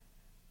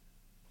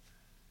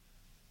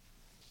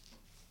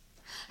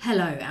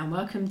Hello and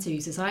welcome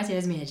to Society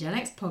Esmea Gen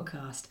X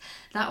podcast.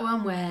 That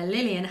one where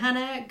Lily and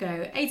Hannah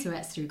go A to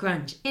S through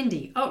grunge,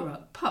 indie, alt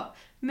rock, pop,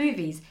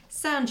 movies,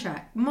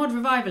 soundtrack, mod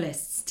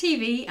revivalists,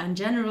 TV and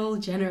general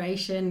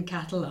generation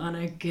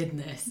Catalana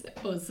goodness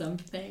or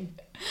something.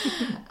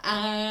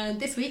 And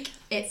this week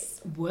it's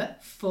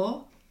What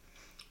for...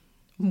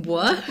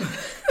 What?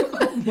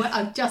 Well,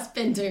 I've just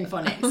been doing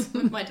phonics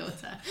with my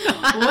daughter.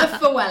 What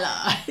for Weller?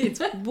 It's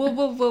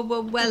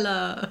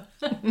Weller.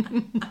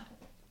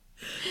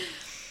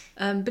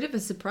 Bit of a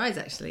surprise,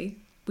 actually.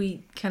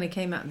 We kind of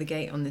came out of the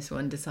gate on this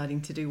one,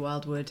 deciding to do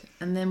Wildwood,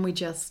 and then we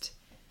just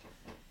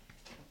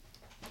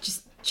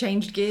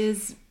changed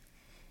gears.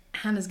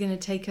 Hannah's going to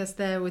take us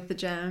there with the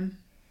jam.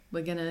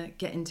 We're going to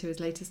get into his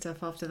later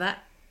stuff after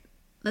that.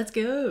 Let's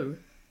go.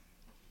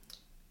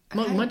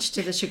 Okay. Much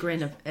to the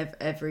chagrin of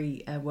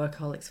every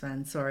Workaholics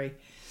fan, sorry.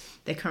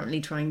 They're currently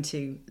trying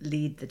to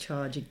lead the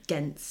charge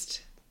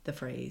against the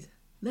phrase,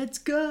 let's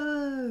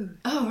go.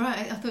 Oh,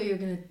 right. I thought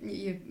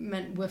you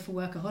meant We're for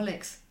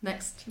Workaholics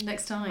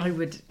next time. I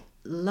would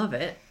love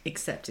it,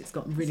 except it's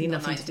got really It's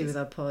not nothing to do nice. with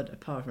our pod,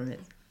 apart from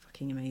it's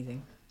fucking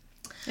amazing.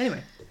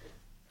 Anyway.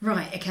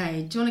 Right,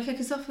 okay. Do you want to kick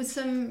us off with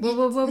some...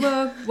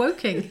 Whoa,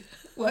 Woking.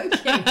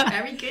 Woking.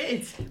 Very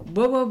good.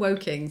 Whoa,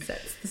 Woking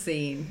sets the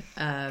scene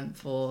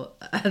for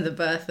the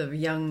birth of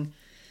young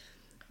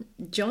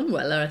John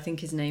Weller, I think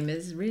his name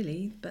is,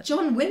 really. But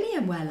John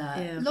William Weller.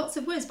 Yeah. Lots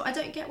of words, but I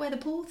don't get where the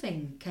Paul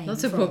thing came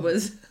lots from. of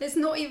wobbers. It's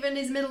not even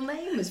his middle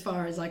name as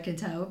far as I can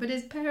tell, but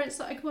his parents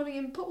started calling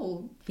him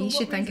Paul. For He what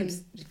should thank him.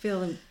 reason?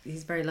 Feel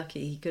he's very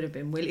lucky. He could have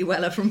been Willie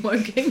Weller from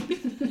Woking.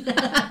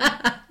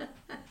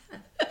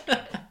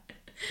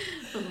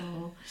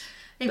 Oh.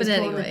 He But was born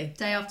anyway. the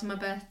day after my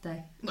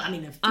birthday. Well, I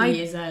mean, a few I-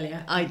 years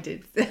earlier. I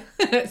did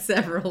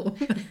several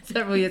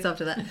years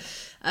after that.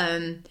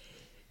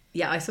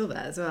 Yeah, I saw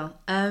that as well.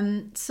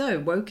 So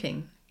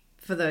Woking,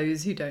 for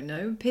those who don't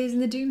know, appears in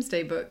the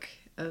Doomsday Book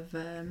of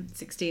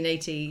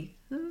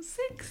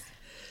 1686.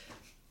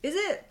 Is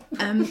it?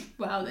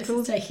 Wow, this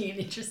called is taking an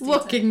interesting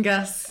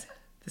Wokingus,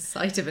 the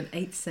site of an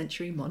 8th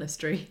century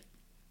monastery.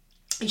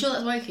 Are you sure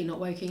that's Woking, not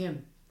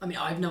Wokingham? I mean,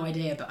 I have no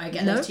idea, but I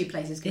get No, those two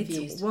places It's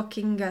confused.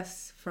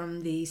 Wokingus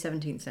from the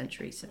 17th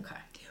century. So Okay.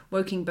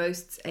 Woking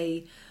boasts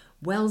a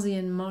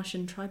Wellesian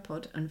Martian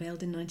tripod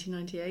unveiled in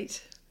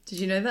 1998. Did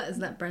you know that? Is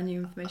that brand new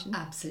information?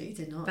 Absolutely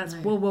did not. That's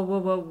no.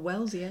 whoa,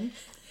 Wellesian.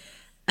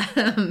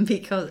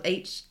 Because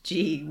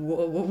H.G.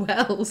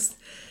 Wells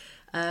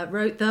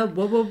wrote the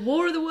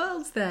War of the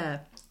Worlds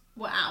there.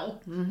 Wow.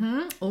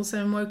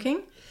 Also in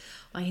Woking.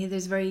 I hear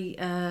there's a very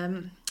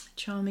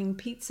charming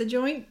pizza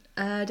joint.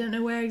 I don't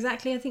know where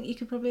exactly. I think you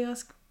could probably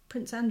ask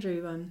Prince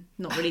Andrew. I'm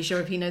not really sure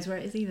if he knows where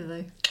it is either,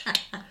 though.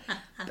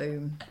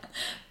 Boom.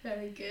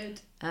 Very good.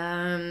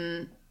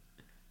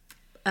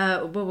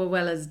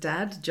 Weller's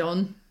dad,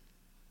 John,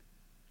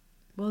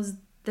 was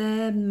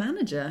their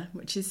manager,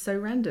 which is so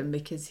random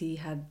because he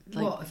had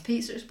like What, of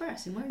Pizza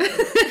Express in Woking?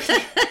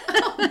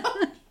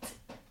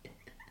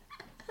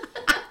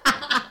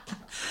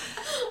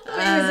 He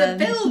was a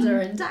builder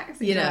and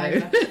taxi you know,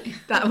 driver.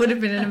 that would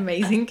have been an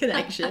amazing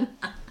connection.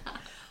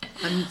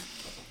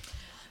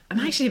 I'm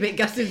actually a bit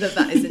gutted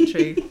that isn't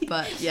true,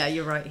 but yeah,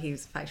 you're right. He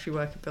was a factory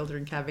worker, builder,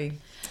 and cabbie.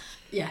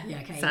 Yeah,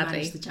 okay. Sadly. He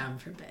managed the jam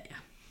for a bit, yeah.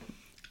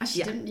 Actually,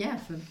 Yeah. didn't, yeah,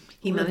 for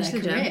He all of managed the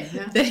their jam. career,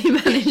 yeah. Then he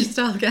managed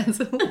Style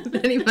Council.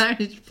 Then he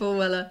managed Paul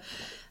Weller,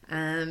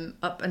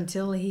 up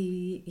until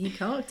he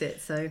carked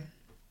it. So,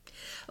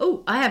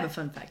 oh, I have a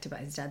fun fact about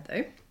his dad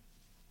though.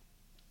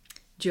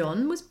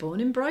 John was born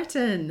in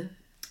Brighton.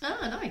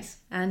 Ah, nice.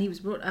 And he was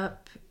brought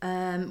up,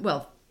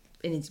 well,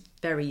 in his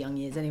very young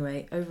years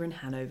anyway, over in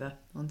Hanover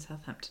on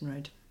Southampton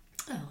Road.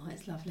 Oh,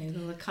 it's lovely with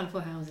all the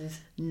colourful houses.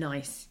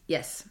 Nice,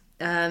 yes.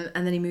 And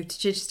then he moved to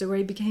Chichester where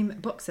he became a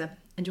boxer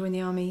and joined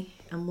the army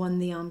and won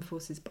the Armed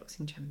Forces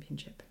Boxing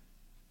Championship.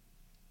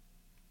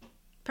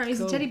 Apparently he's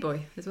Cool. a teddy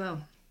boy as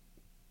well.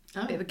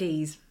 Oh, Bit of a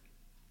geese.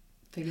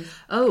 figures.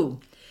 Oh,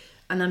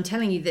 and I'm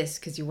telling you this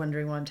because you're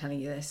wondering why I'm telling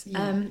you this.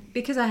 Yeah.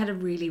 Because I had a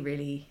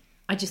really,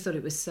 I just thought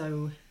it was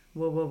so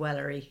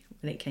wellery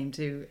when it came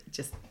to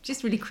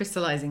just really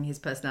crystallising his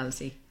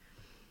personality.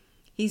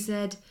 He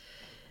said,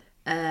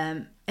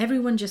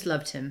 everyone just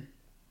loved him.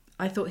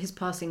 I thought his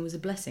passing was a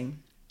blessing.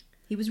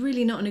 He was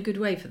really not in a good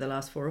way for the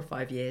last 4 or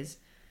 5 years.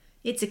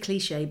 It's a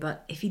cliche,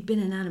 but if he'd been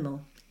an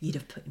animal, you'd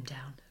have put him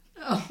down.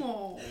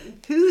 Oh,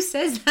 Who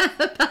says that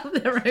about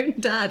their own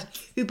dad?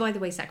 Who, by the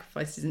way,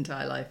 sacrificed his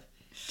entire life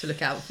to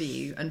look out for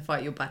you and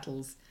fight your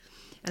battles.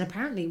 And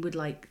apparently would,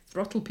 like,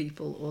 throttle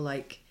people or,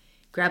 like,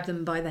 grab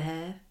them by the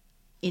hair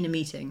in a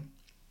meeting.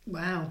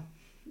 wow.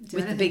 Do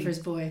With the anything big- for his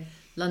boy.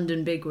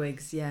 London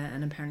bigwigs, yeah.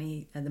 And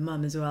apparently the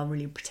mum as well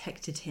really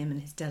protected him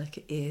and his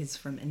delicate ears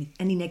from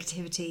any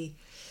negativity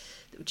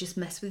that would just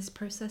mess with his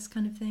process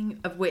kind of thing,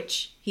 of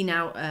which he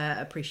now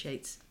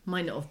appreciates.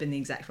 Might not have been the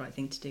exact right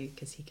thing to do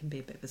because he can be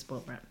a bit of a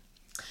spoilt brat.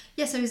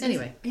 Yeah, so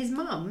Anyway. his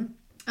mum,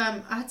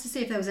 I had to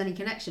see if there was any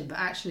connection, but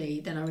actually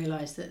then I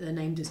realised that the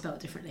names are spelled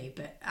differently.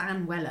 But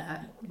Anne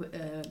Weller,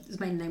 his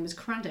main name was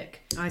Craddock,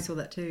 I saw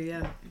that too,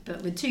 yeah.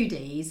 but with 2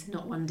 Ds,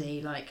 not 1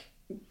 D, like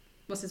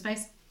what's his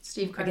face?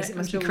 Steve I Craddock. guess it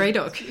must be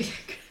Craddock.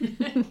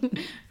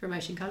 For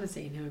Motion Colour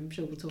Scene, who I'm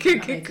sure we'll talk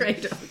about later.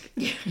 Craddock.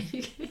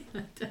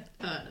 I don't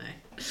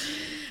know.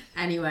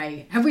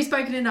 Anyway, have we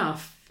spoken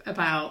enough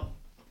about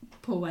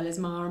Paul Weller's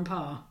Ma and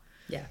Pa?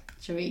 Yeah.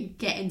 Shall we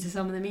get into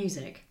some of the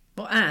music?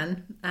 Well,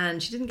 Anne,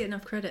 she didn't get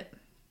enough credit.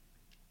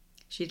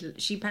 She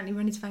apparently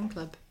ran his fan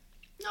club.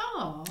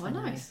 Oh,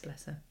 nice.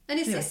 Bless her. And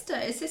his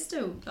Anyway.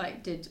 sister,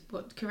 like,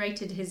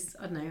 curated his,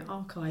 I don't know,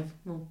 archive.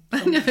 Or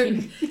I know.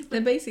 something. They're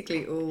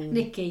basically all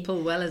Nicky.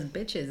 Paul Weller's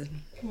bitches.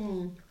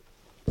 Hmm.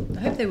 I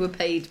hope they were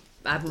paid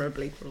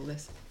admirably for all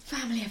this.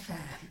 Family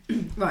affair.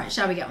 Right,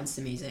 shall we get on to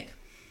the music?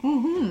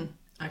 Mm-hmm.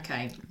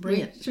 Okay.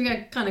 Brilliant. Should we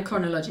go kind of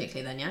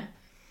chronologically then, yeah?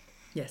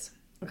 Yes.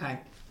 Okay.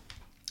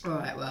 All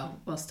right, well,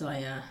 whilst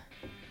I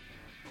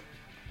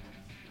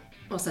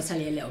tell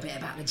you a little bit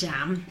about the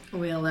Jam,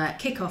 we'll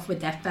kick off with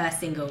their first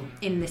single,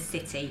 In the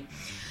City.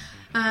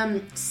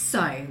 Some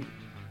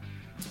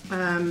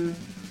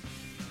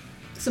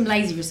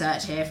lazy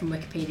research here from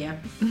Wikipedia.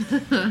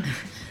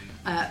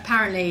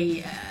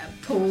 Apparently,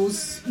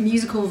 Paul's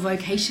musical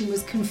vocation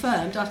was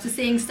confirmed after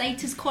seeing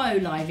Status Quo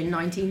live in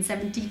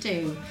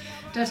 1972.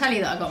 Did I tell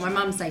you that I got my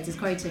mum's Status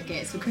Quo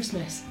tickets for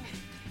Christmas?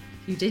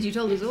 You did, you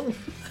told us all.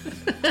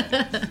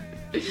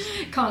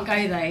 Can't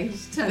go though.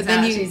 Turns then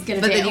out you- she's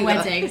going to but be then at a you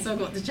got- wedding, so I've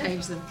got to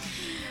change them.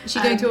 Is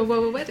she going to a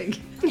Woa wedding?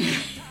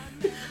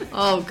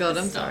 Oh, God,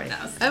 I'm Stop sorry.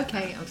 now, stop.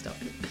 Okay, I'm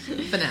stopping.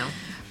 For now.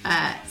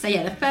 So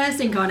yeah, the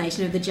first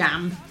incarnation of the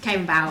Jam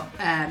came about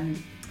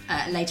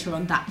later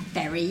on that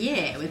very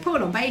year, with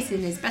Paul on bass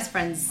and his best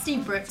friend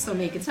Steve Brooks on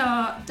lead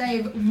guitar,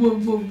 Dave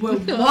Waller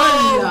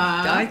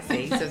I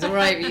see, so it's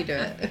alright if you do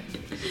it.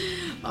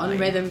 on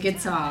rhythm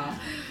guitar,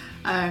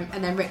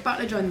 and then Rick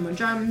Butler joined them on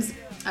drums.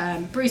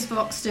 Bruce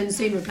Foxton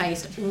soon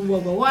replaced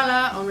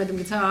Waller on rhythm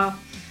guitar.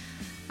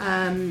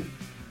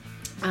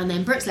 And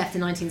then Brooks left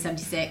in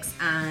 1976,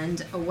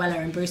 and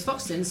Weller and Bruce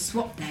Foxton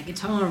swapped their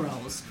guitar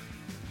roles.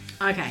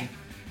 Okay,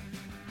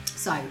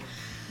 so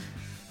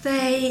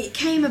they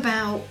came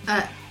about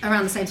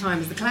around the same time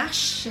as The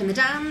Clash and The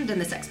Damned and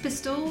the Sex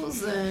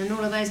Pistols and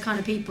all of those kind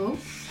of people.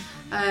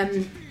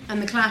 And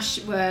The Clash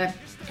were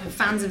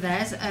fans of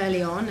theirs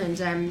early on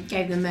and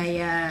gave them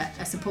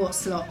a support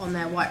slot on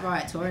their White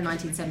Riot tour in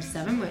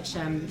 1977, which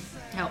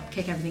helped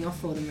kick everything off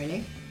for them,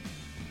 really.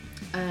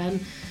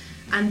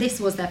 And this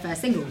was their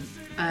first single,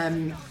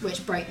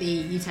 which broke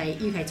the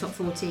UK Top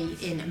 40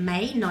 in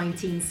May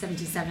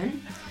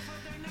 1977.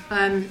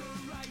 I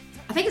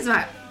think it's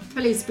about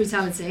police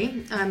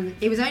brutality.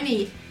 He was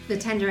only the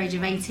tender age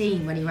of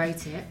 18 when he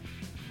wrote it.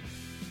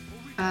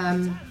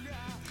 And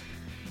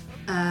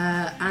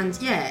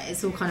yeah,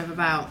 it's all kind of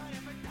about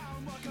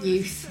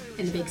youth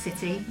in the big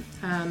city.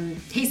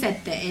 He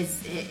said that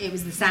it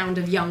was the sound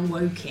of young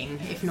Woking,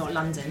 if not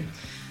London.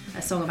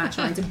 A song about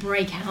trying to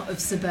break out of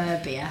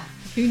suburbia.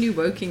 Who knew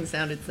Woking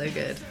sounded so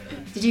good?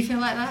 Did you feel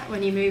like that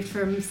when you moved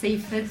from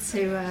Seaford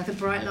to the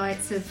bright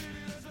lights of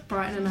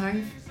Brighton and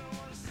Hove?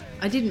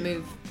 I didn't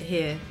move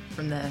here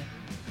from there.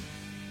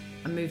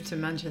 I moved to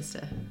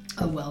Manchester.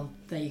 Oh, well,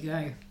 there you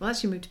go. Well, I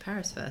actually moved to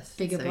Paris first.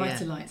 Bigger, so,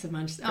 brighter yeah. lights of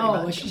Manchester. Pretty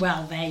Oh, much.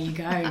 well, there you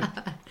go.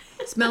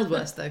 Smelled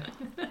worse though.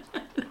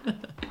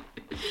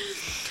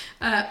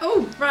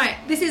 Oh, right,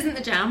 this isn't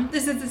the Jam.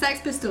 This is the Sex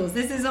Pistols.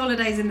 This is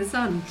Holidays in the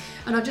Sun.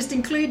 And I've just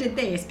included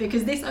this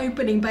because this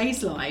opening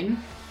bass line,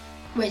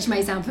 which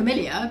may sound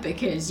familiar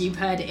because you've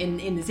heard it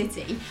in the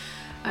city,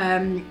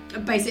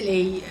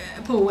 basically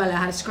Paul Weller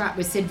had a scrap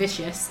with Sid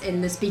Vicious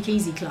in the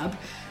Speakeasy Club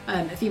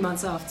a few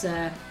months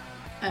after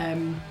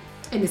In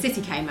the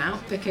City came out,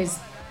 because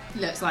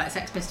it looks like the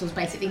Sex Pistols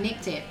basically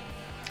nicked it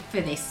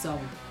for this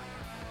song.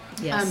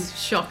 Yes,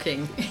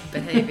 shocking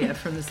behaviour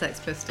from the Sex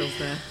Pistols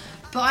there.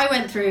 But I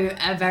went through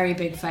a very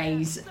big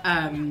phase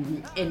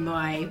in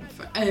my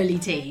early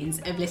teens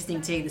of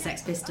listening to the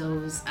Sex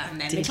Pistols and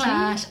then Did the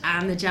Clash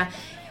and the Jam.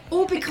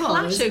 All because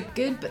Clash are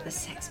good, but the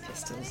Sex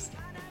Pistols.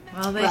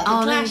 Well, they well,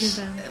 are. the Clash,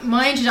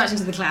 my introduction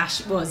to the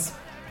Clash was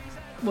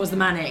the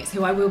Manics,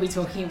 who I will be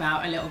talking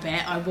about a little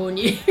bit. I warn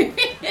you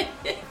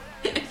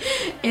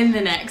in the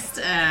next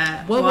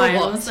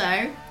while or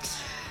so.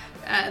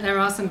 There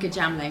are some good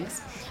Jam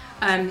links,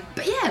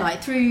 but yeah,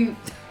 like through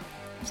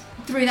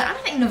that, I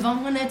don't think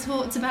Nirvana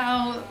talked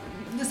about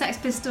the Sex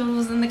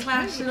Pistols and the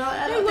Clash. And all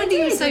that. No wonder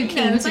you were so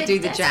keen to do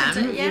the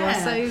Jam. Yeah. You are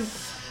so.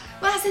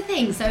 Well, that's the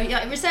thing. So,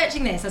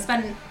 researching this, I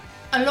spent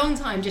a long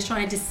time just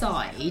trying to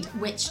decide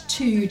which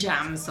two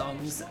Jam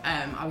songs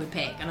I would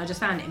pick, and I just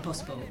found it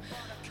impossible.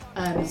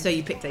 So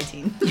you picked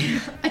 18.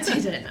 I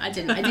didn't. I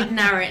did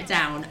narrow it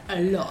down a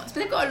lot, but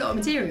they've got a lot of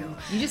material.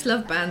 You just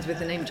love bands with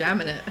the name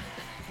Jam in it.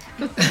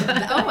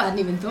 Oh, I hadn't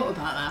even thought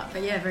about that,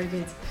 but yeah, very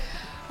good.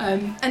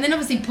 And then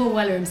obviously Paul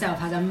Weller himself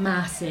has a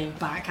massive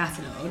back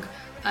catalogue,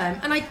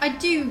 and I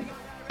do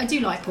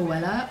like Paul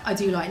Weller. I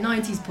do like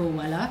 90s Paul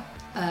Weller.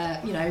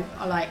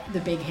 I like the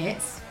big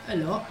hits a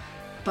lot,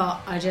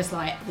 but I just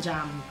like the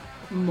Jam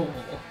more.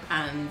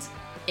 And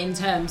in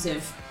terms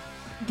of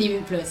the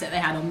influence that they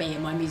had on me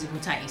and my musical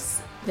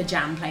tastes, the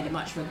Jam played a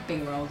much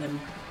bigger role than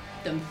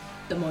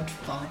the Mod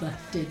Father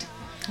did.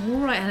 All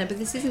right, Hannah, but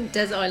this isn't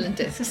Des Island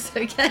Discs,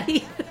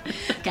 okay?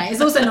 Okay,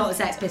 it's also not the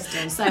Sex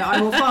Pistols, so I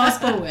will fast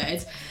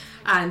forward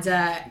and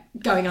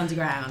Going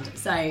Underground.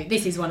 So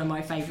this is one of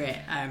my favourite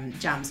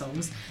Jam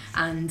songs,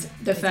 and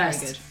the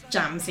first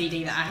Jam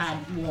CD that I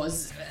had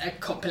was a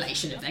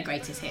compilation of their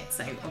greatest hits,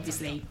 so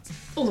obviously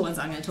all the ones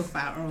I'm going to talk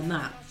about are on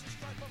that.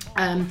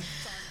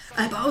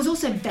 But I was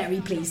also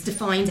very pleased to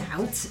find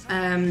out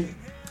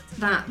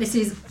that this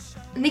is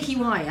Nicky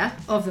Wire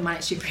of the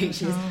Manic Street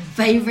Preachers'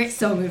 favourite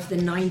song of the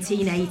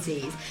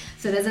 1980s.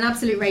 So there's an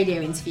Absolute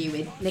Radio interview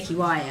with Nicky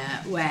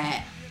Wire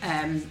where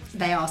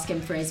they ask him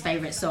for his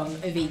favourite song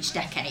of each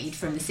decade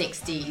from the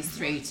 60s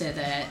through to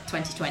the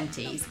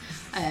 2020s.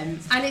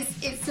 And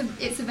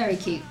it's a very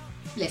cute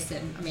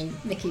listen. I mean,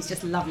 Nicky's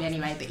just lovely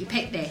anyway, but he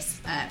picked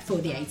this for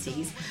the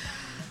 80s.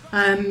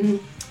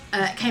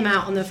 Came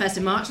out on the 1st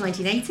of March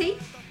 1980,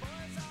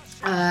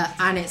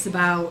 and it's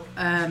about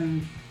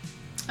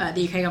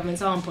the UK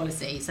government's arms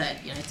policy. So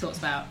it talks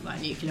about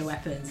like nuclear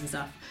weapons and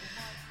stuff.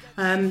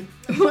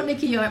 What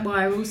Nicky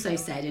Wire also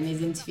said in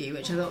his interview,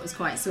 which I thought was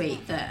quite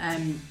sweet, that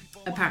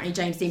apparently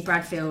James Dean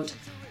Bradfield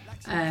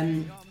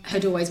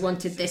had always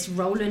wanted this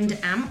Roland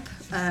amp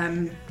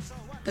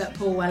that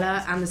Paul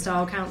Weller and the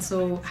Style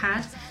Council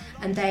had,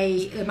 and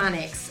the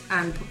Manics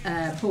and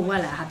Paul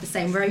Weller had the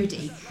same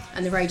roadie,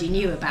 and the roadie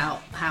knew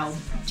about how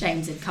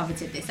James had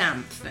coveted this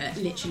amp for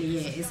literally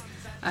years,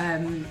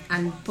 and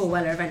Paul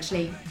Weller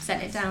eventually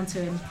sent it down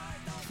to him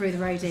through the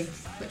roadie,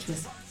 which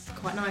was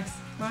quite nice,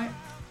 right?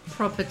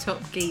 Proper top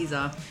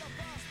geezer.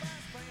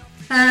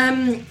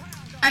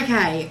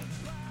 Okay.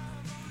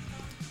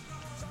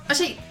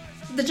 Actually,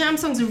 the Jam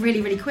songs are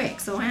really, really quick,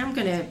 so I am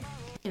going to,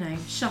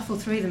 shuffle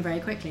through them very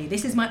quickly.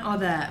 This is my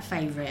other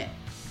favourite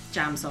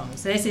Jam song.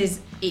 So this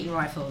is Eton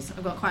Rifles.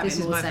 I've got quite a bit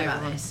more to say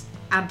about this.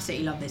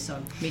 Absolutely love this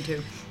song. Me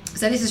too.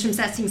 So this is from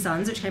Setting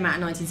Suns, which came out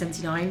in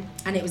 1979,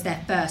 and it was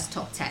their first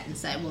top 10.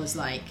 So it was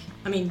like,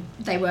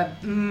 they were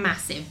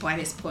massive by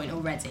this point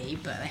already,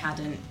 but they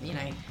hadn't,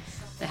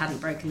 they hadn't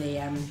broken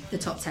the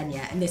top 10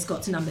 yet, and this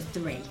got to number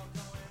 3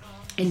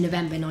 in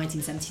November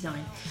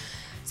 1979.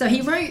 So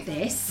he wrote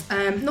this,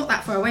 not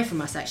that far away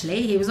from us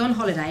actually. He was on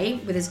holiday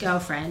with his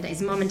girlfriend at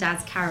his mum and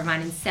dad's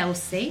caravan in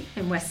Selsey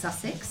in West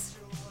Sussex.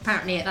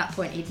 Apparently at that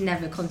point he'd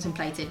never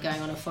contemplated going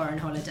on a foreign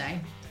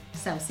holiday.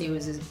 Selsey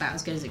was about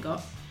as good as it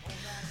got.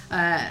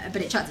 But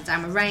it chucked it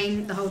down with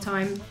rain the whole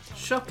time.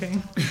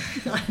 Shocking.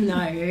 I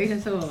know, who'd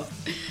have thought?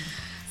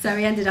 So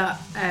he ended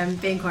up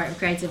being quite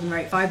creative and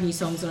wrote 5 new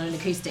songs on an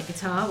acoustic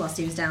guitar whilst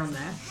he was down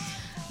there.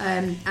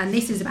 And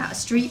this is about a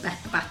street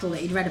battle that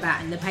he'd read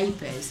about in the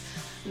papers,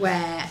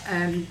 where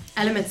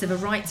elements of a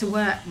right to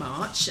work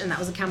march, and that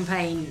was a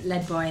campaign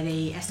led by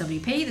the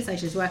SWP, the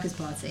Socialist Workers'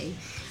 Party.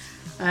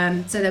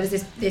 So there was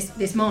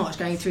this march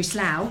going through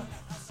Slough.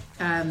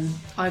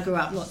 I grew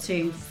up not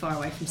too far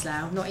away from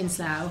Slough, not in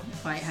Slough,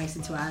 I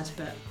hasten to add,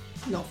 but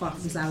not far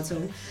from Slough at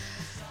all.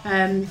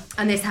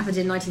 And this happened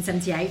in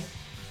 1978.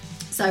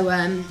 So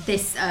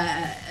this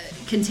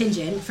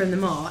contingent from the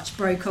march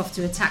broke off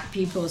to attack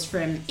pupils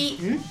from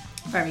Eton,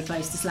 very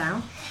close to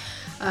Slough,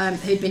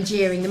 who'd been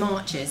jeering the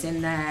marchers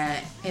in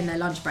their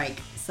lunch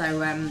break. So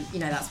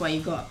that's why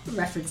you've got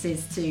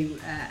references to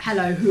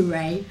Hello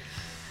Hooray,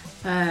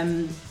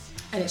 an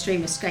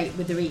extreme escape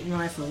with the Eton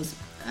Rifles.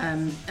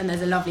 And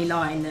there's a lovely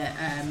line that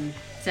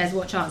says,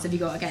 "What chance have you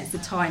got against the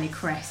tiny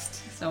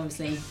crest?" So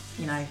obviously,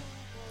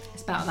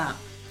 it's about that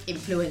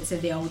influence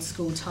of the old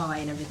school tie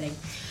and everything.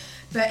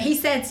 But he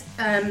said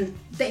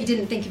that he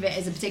didn't think of it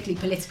as a particularly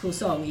political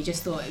song. He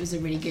just thought it was a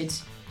really good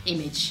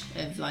image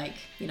of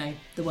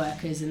the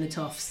workers and the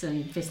toffs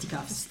and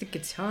fisticuffs. It's the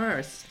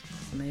guitars.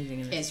 It's amazing,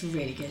 isn't it? It's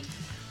really good.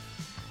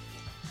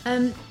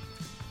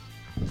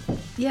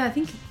 Yeah,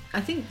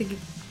 I think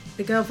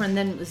the girlfriend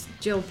then was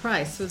Jill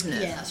Price, wasn't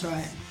it? Yeah, that's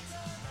right.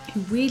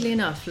 Who weirdly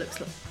enough looks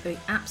like the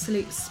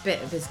absolute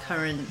spit of his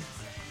current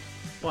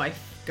wife,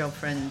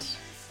 girlfriend,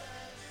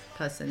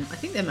 person. I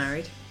think they're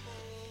married.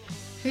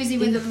 Who's he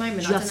with at the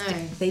moment? I don't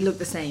know. They look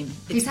the same.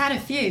 He's had a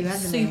few,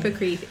 hasn't he? Super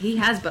creepy. He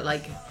has, but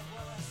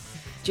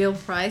Jill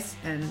Price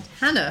and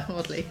Hannah,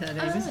 oddly, her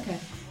name is. Okay.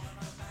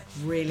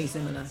 Really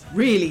similar.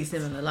 Really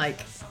similar.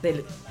 They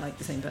look like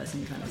the same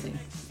person kind of thing.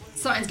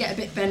 Starting to get a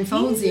bit Ben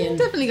Foldsian.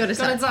 Definitely got a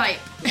type.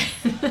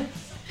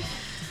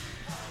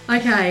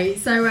 Okay,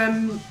 so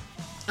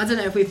I don't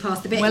know if we've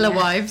passed the bit Weller yet.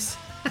 Wives.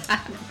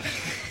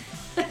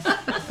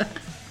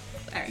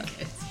 Very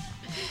good.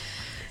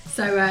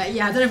 So I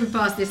don't know if we've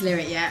passed this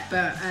lyric yet,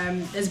 but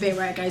there's a bit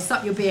where it goes,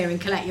 "Sup your beer and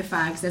collect your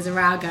fags. There's a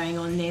row going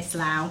on near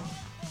Slough."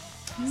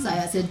 So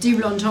that's a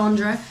double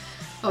entendre.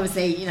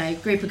 Obviously,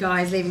 group of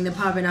guys leaving the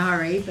pub in a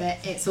hurry, but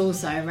it's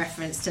also a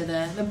reference to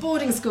the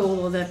boarding school,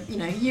 or the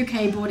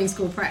UK boarding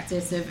school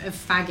practice of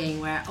fagging,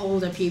 where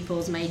older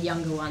pupils made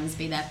younger ones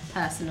be their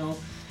personal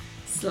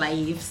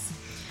slaves.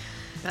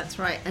 That's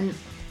right. And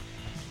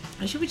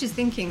I should be just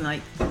thinking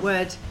the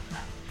word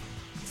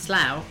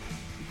slough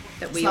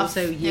that we Slough,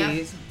 also yeah.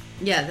 use.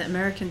 Yeah, that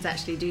Americans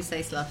actually do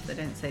say slough, they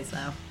don't say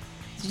slough.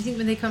 So do you think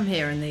when they come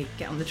here and they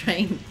get on the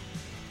train,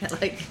 they're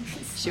like,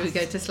 should we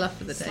go to Slough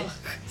for the day?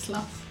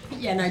 Slough.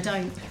 Yeah, no,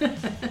 don't.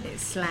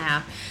 It's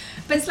Slough.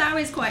 But Slough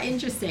is quite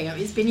interesting. I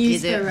mean, it's been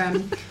used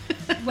for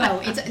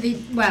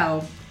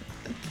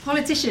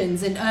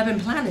politicians and urban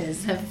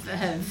planners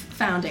have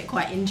found it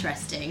quite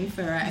interesting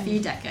for a few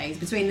decades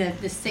between the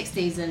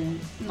 60s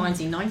and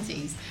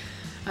 1990s.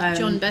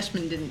 John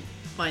Beshman didn't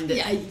find it.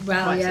 Yeah,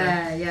 well,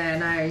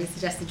 no, he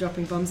suggested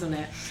dropping bombs on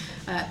it.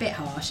 A bit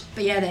harsh,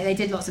 but yeah, they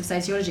did lots of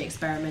sociology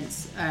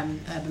experiments,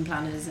 urban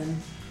planners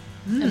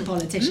and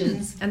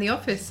politicians. And The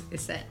Office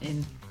is set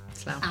in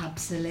Slough.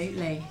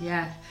 Absolutely,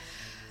 yeah.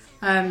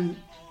 What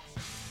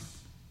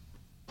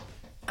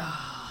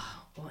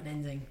an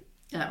ending.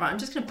 Right, I'm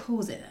just going to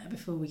pause it there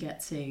before we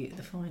get to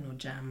the final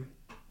jam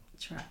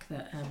track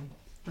that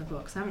I've got,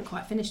 because I haven't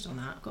quite finished on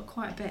that. I've got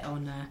quite a bit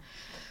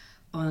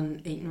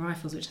on Eton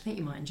Rifles, which I think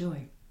you might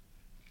enjoy.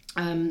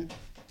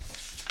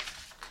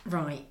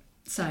 Right,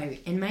 so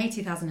in May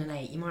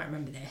 2008, you might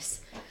remember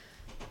this,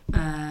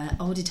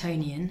 Old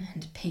Etonian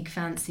and pig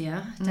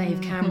fancier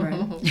Dave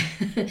Cameron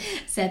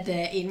said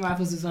that Eton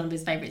Rifles was one of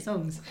his favourite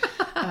songs.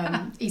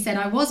 He said,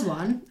 I was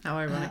one. How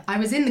ironic. I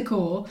was in the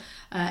corps.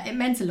 It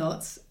meant a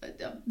lot.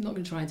 I'm not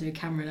going to try and do a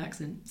Cameron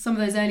accent. Some of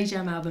those early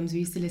Jam albums we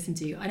used to listen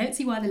to. I don't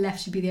see why the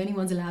left should be the only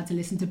ones allowed to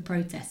listen to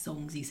protest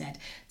songs, he said.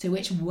 To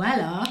which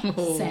Weller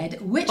said,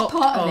 which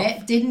part of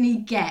it didn't he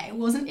get? It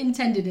wasn't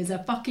intended as a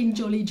fucking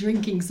jolly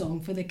drinking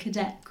song for the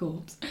cadet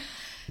corps.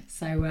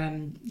 So,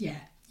 yeah,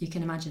 you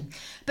can imagine.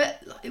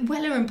 But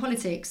Weller and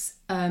politics...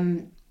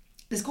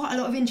 there's quite a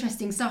lot of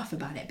interesting stuff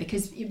about it,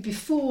 because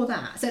before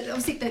that, so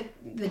obviously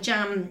the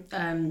Jam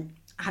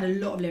had a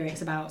lot of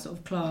lyrics about sort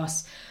of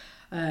class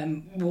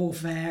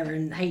warfare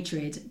and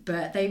hatred,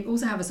 but they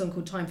also have a song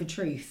called Time for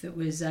Truth that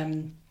was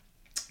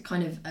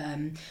kind of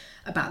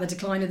about the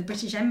decline of the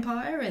British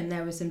Empire, and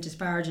there were some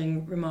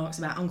disparaging remarks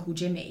about Uncle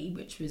Jimmy,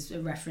 which was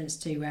a reference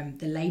to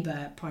the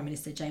Labour Prime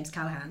Minister James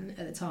Callaghan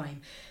at the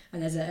time.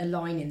 And there's a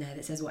line in there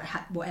that says,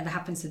 whatever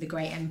happens to the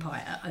great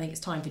empire, I think it's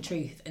time for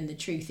truth, and the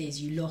truth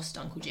is you lost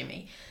Uncle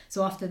Jimmy.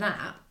 So after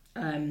that,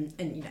 and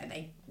you know,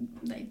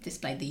 they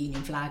displayed the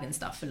Union flag and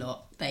stuff a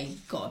lot. They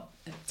got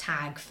a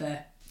tag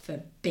for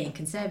being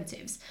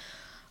conservatives.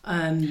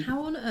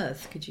 How on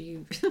earth could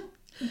you...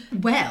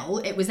 Well,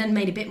 it was then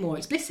made a bit more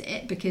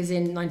explicit, because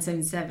in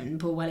 1977,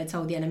 Paul Weller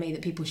told the NME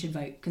that people should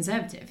vote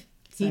Conservative.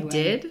 So, he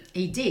did?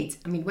 He did.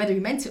 I mean, whether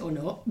he meant it or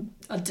not,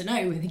 I don't know.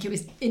 I think it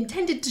was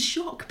intended to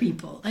shock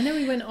people. I know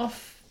he went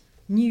off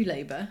New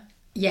Labour.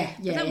 Yeah.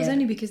 But that was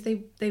only because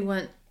they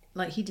weren't,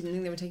 like, he didn't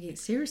think they were taking it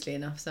seriously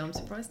enough, so I'm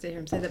surprised to hear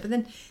him say that. But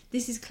then,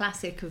 this is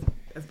classic of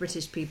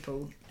British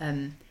people.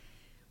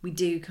 We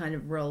do kind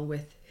of roll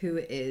with who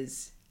it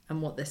is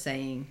and what they're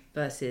saying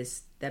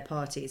versus their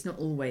party. It's not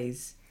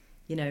always...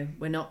 You know,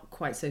 we're not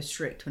quite so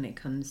strict when it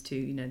comes to,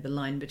 you know, the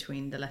line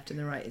between the left and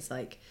the right. It's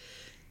like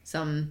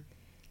some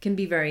can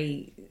be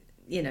very,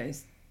 you know,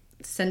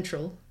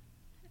 central.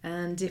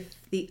 And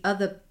if the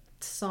other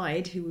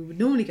side, who we would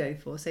normally go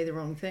for, say the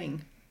wrong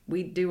thing,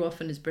 we do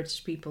often as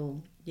British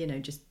people, you know,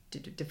 just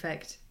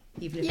defect,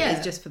 even if it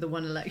is just for the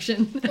one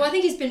election. Well, I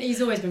think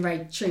he's always been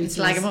very true to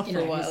slag him off for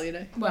a while, you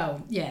know.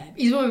 Well, yeah,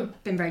 he's always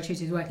been very true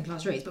to his working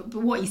class roots. But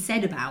what he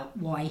said about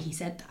why he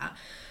said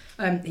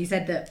that, he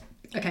said that,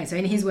 okay, so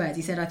in his words,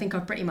 he said, I think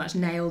I've pretty much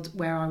nailed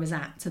where I was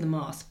at to the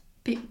mast.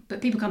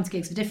 But people come to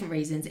gigs for different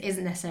reasons. It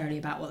isn't necessarily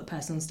about what the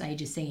person on stage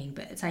is singing,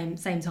 but at the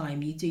same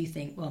time, you do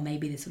think, well,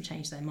 maybe this will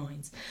change their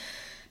minds.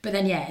 But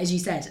then, yeah, as you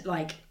said,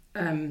 like,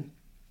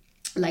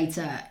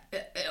 later,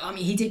 I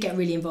mean, he did get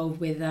really involved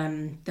with,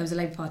 there was a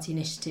Labour Party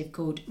initiative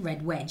called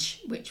Red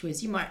Wedge, which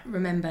was, you might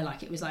remember,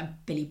 like, it was like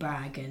Billy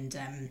Bragg and...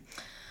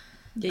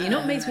 yeah, you're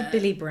not mates with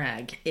Billy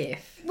Bragg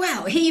if...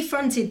 Well, he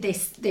fronted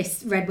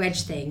this Red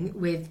Wedge thing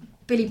with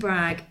Billy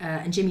Bragg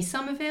and Jimmy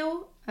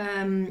Somerville.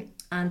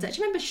 And do you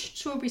remember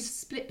Strawberry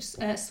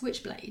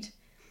Switchblade?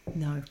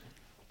 No.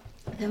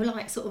 They were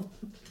like sort of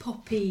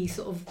poppy,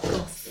 sort of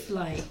goth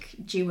like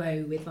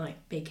duo with like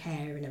big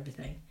hair and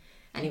everything.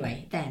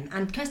 Anyway, them.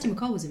 And Kirsty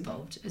MacColl was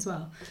involved as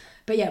well.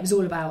 But yeah, it was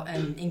all about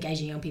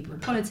engaging young people in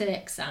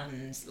politics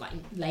and like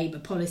Labour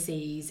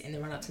policies in the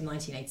run-up to the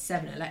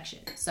 1987 election.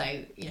 So,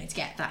 you know, to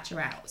get Thatcher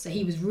out. So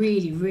he was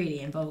really,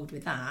 really involved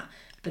with that.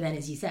 But then,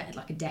 as you said,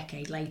 like a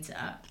decade later,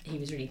 he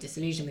was really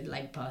disillusioned with the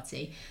Labour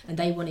Party, and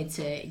they wanted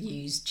to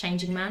use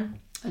Changing Man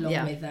along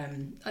with.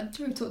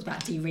 We talked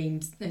about D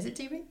Reams. No, is it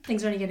D Ream?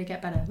 Things are only going to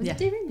get better. Was it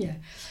D Ream? Yeah.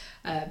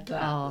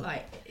 But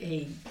like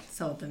he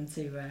told them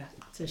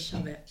to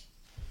shove it.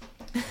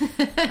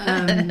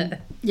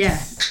 Yeah.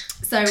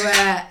 So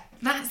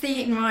that's the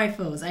Eton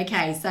Rifles.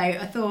 Okay. So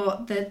I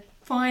thought the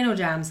final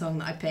jam song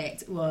that I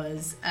picked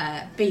was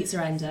 "Beat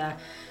Surrender,"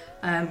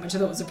 which I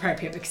thought was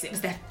appropriate because it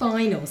was their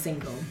final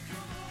single.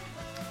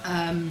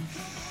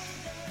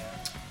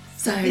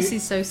 So this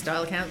is so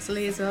style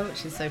council-y as well,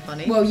 which is so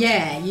funny. Well,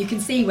 yeah, you can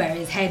see where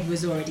his head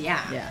was already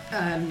at. Yeah.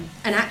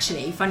 And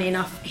actually, funny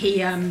enough,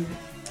 he'd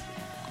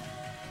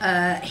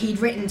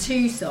written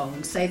two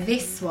songs. So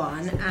this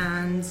one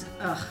and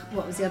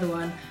what was the other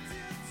one?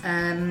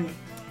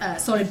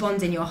 Solid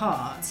Bond in Your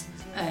Heart.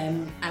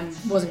 and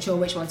wasn't sure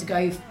which one to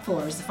go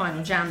for as the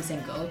final Jam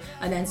single,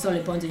 and then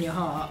Solid Bond in Your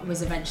Heart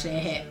was eventually a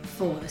hit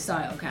for the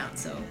Style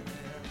Council.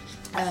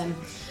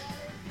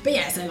 But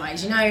yeah, so like,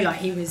 as you know, like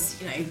he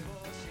was, you know,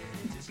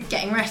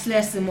 getting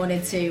restless and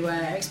wanted to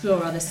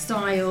explore other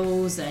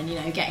styles and, you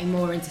know, getting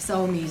more into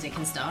soul music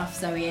and stuff.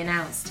 So he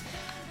announced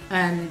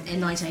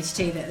in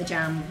 1982 that the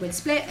Jam would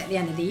split at the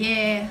end of the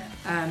year.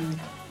 A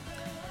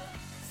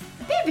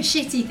bit of a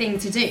shitty thing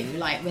to do,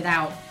 like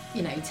without,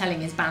 you know,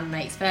 telling his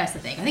bandmates first. I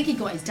think he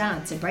got his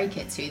dad to break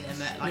it to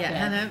them at like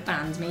a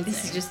band meeting.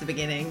 This is just the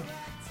beginning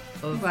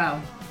of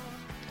Weller's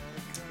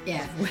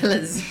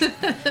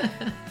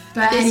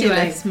but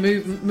anyway,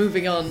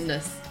 moving on.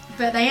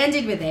 But they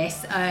ended with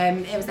this.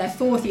 It was their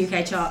 4th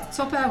UK chart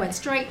topper, went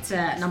straight to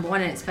 #1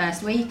 in its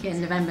first week in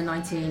November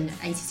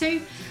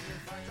 1982.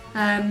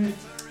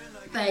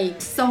 They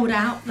sold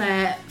out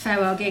their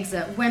farewell gigs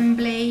at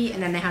Wembley,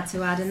 and then they had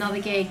to add another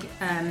gig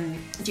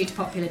due to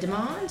popular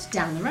demand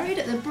down the road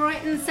at the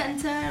Brighton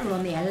Centre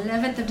on the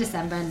 11th of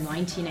December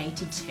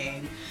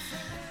 1982.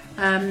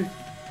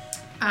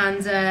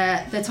 And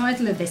the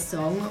title of this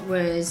song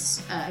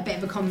was a bit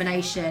of a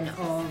combination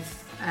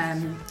of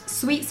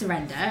Sweet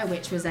Surrender,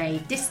 which was a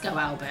disco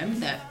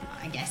album that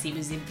I guess he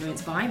was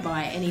influenced by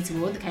Anita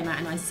Ward, that came out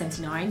in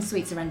 1979,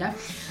 Sweet Surrender,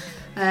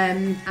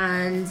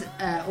 and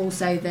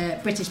also the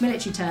British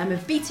military term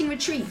of beating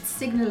retreat,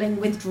 signalling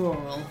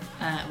withdrawal,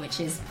 which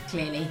is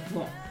clearly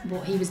what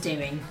he was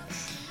doing.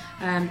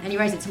 And he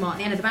raised it to mark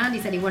the end of the band.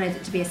 He said he wanted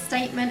it to be a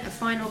statement, a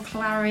final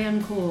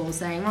clarion call,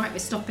 saying, right, we're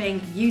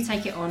stopping, you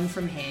take it on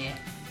from here.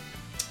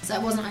 So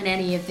it wasn't on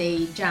any of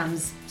the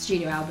Jam's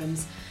studio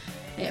albums.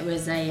 It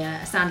was a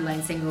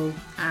standalone single,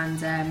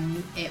 and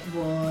it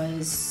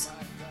was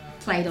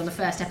played on the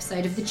first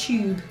episode of The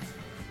Tube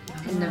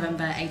in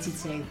November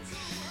 82.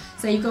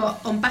 So you've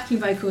got, on backing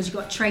vocals, you've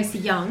got Tracy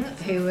Young,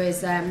 who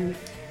was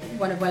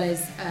one of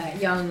Weller's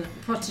young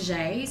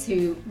proteges,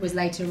 who was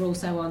later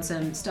also on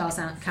some Style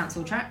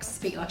Council tracks,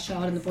 Speak Like a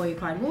Child and The Boy Who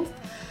Cried Wolf.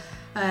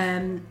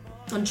 On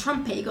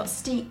trumpet, you got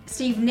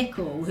Steve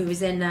Nicol, who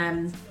was in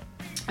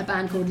a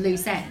band called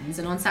Loose Ends,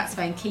 and on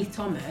saxophone, Keith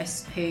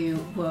Thomas, who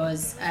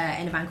was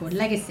in a band called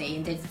Legacy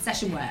and did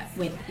session work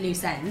with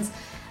Loose Ends,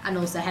 and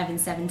also Heaven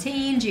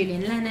 17,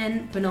 Julian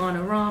Lennon,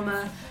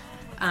 Bananarama,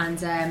 and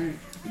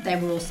they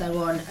were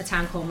also on A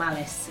Town Called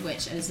Malice,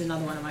 which is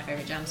another one of my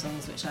favourite Jam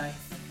songs, which I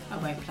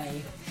won't play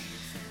you.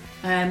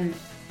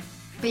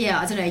 But yeah,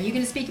 I don't know, you're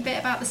going to speak a bit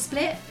about the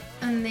split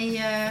and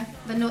the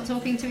not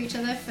talking to each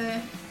other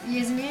for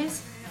years and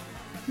years?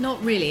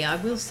 Not really. I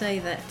will say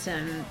that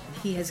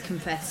he has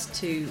confessed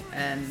to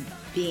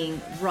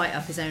being right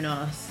up his own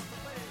arse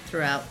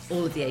throughout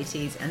all of the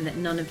 80s, and that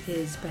none of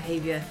his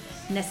behaviour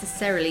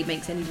necessarily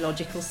makes any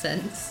logical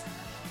sense,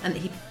 and that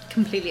he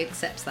completely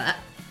accepts that,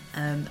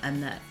 and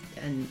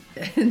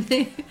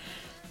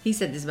he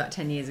said this about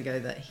 10 years ago,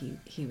 that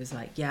he was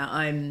like, yeah,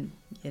 I'm,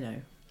 you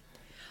know,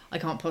 I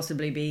can't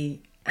possibly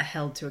be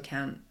held to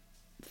account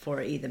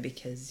for it either,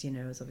 because, you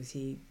know, I was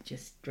obviously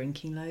just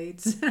drinking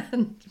loads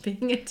and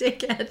being a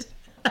dickhead.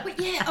 But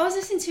yeah, I was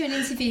listening to an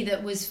interview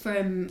that was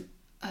from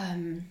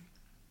I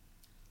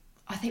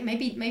think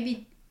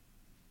maybe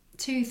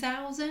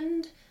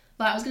 2000.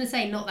 Like, I was going to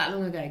say not that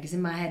long ago, because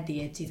in my head the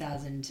year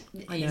 2000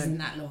 isn't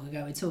that long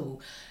ago at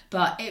all.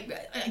 But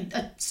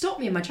it stopped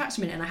me in my tracks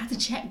for a minute, and I had to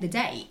check the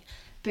date,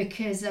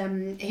 because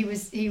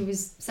he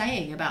was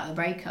saying about the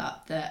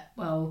breakup that,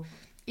 well,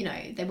 you know,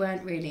 they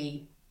weren't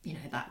really, you know,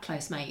 that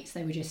close mates.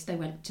 They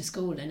went to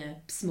school in a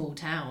small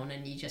town,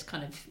 and you just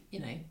kind of,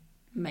 you know,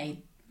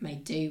 made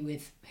do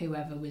with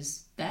whoever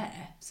was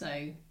there.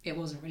 So it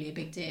wasn't really a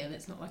big deal.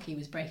 It's not like he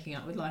was breaking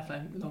up with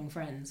lifelong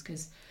friends,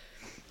 because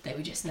they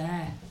were just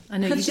there. I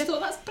know. I just thought,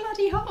 that's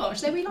bloody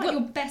harsh. They were like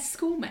your best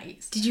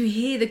schoolmates. Did you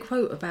hear the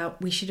quote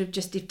about, we should have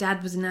just, if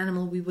Dad was an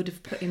animal, we would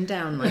have put him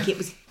down? Like, it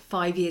was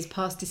 5 years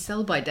past his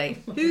sell-by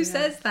date. Who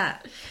says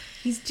that?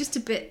 He's just a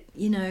bit,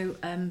 you know,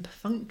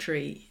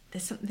 perfunctory.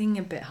 There's something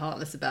a bit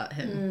heartless about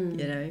him,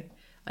 you know.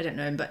 I don't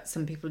know him, but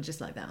some people are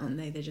just like that, aren't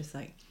they? They're just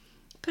like,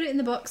 put it in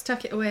the box,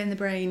 tuck it away in the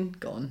brain,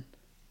 gone.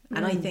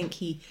 And I think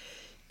he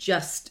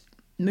just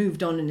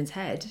moved on in his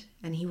head,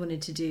 and he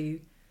wanted to do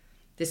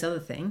this other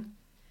thing,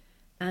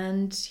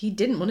 and he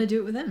didn't want to do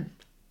it with them.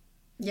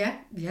 Yeah.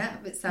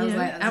 It sounds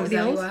like that's out with the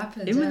old, what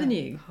happened. in with the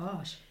new.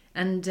 Harsh.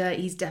 And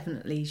he's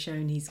definitely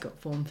shown he's got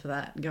form for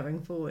that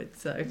going forward.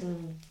 So,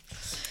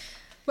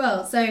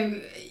 well,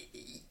 so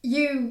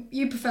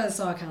you prefer the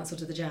Style Council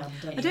to the Jam,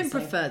 don't you? I don't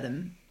prefer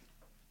them.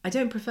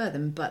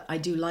 But I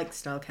do like the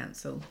Style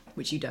Council,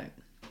 which you don't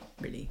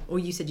really. Or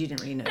you said you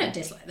didn't really know. I don't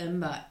dislike them,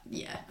 but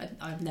yeah,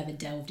 I've never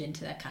delved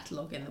into their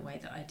catalogue in the way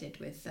that I did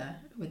with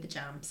the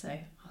Jam. So,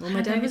 well,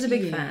 my dad was a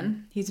big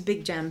fan. He's a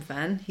big Jam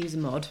fan. He was a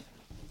mod,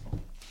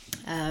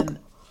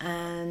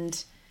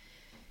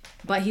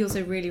 but he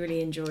also really,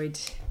 really enjoyed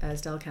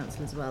Style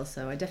Council as well.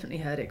 So I definitely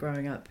heard it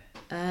growing up.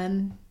 So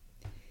I'm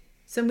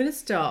going to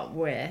start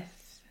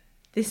with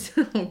this.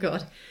 Oh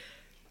God,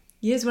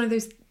 here's one of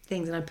those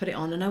things, and I put it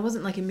on, and I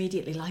wasn't like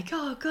immediately like,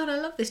 oh God,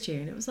 I love this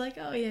tune. It was like,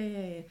 oh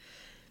yeah.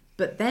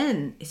 But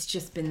then it's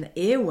just been the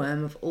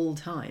earworm of all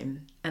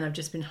time, and I've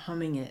just been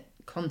humming it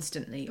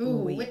constantly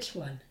all week. Which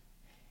one?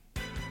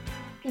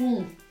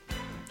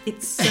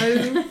 It's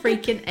so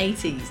freaking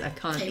 80s. I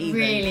can't It even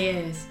really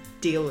is.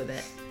 deal with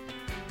it.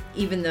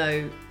 Even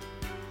though,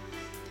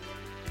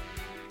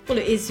 well,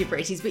 it is super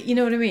 80s, but you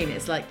know what I mean?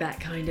 It's like that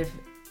kind of,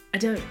 I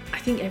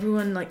think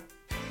everyone, like,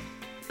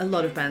 a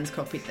lot of bands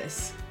copied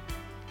this,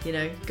 you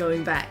know,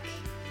 going back.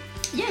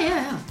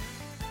 Yeah.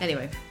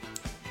 Anyway,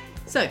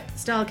 so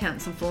Style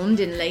Council formed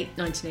in late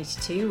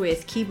 1982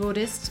 with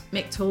keyboardist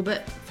Mick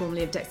Talbot,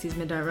 formerly of Dexys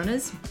Midnight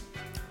Runners,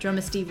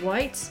 drummer Steve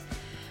White,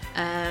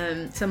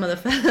 some other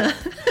fella,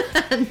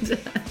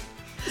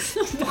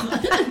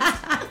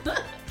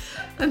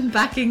 and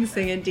backing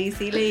singer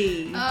DC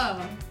Lee.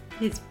 Oh.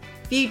 His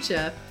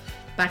future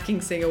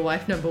backing singer,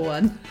 wife number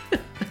one.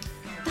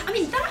 I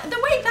mean, the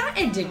way that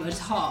ending was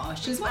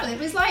harsh as well. It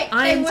was like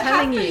I'm they were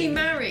telling happily you,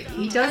 married.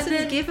 He doesn't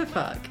and then give a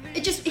fuck. he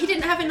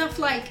didn't have enough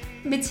like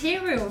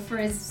material for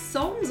his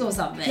songs or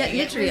something. Yeah, It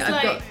literally,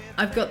 was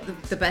I've got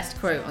the best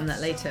quote on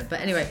that later.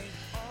 But anyway,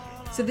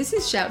 so this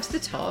is Shout to the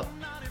Top.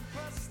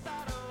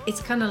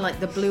 It's kind of like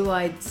the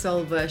blue-eyed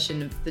soul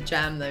version of the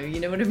Jam, though. You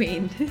know what I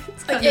mean?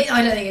 It's kind of-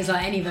 I don't think it's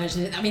like any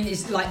version. I mean,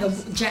 it's like the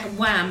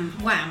Wham,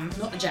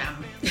 not the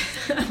Jam.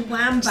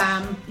 Wham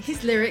Bam.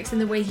 his lyrics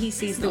and the way he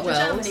sees the Not the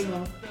Jam world.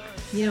 anymore.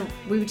 You know,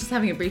 we were just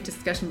having a brief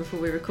discussion before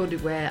we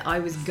recorded where I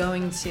was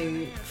going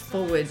to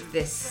forward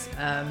this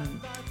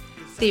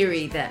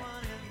theory that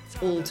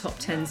all top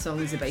 10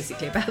 songs are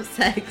basically about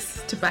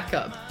sex to back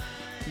up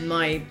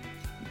my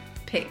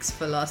picks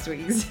for last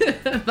week's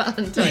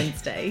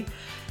Valentine's Day.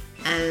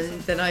 And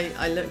then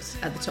I looked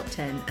at the top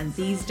 10, and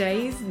these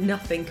days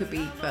nothing could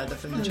be further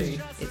from the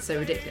truth. It's so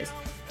ridiculous.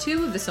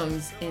 2 of the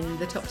songs in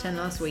the top 10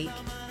 last week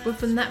were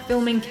from that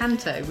film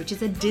Encanto, which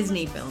is a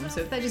Disney film.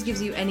 So if that just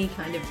gives you any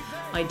kind of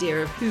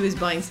idea of who is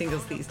buying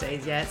singles these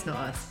days, yeah, it's not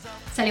us.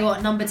 Tell you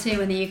what, number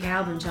 2 in the UK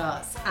album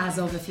charts as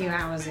of a few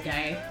hours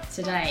ago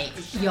today,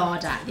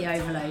 Yard Act, The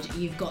Overload.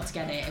 You've got to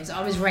get it.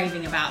 I was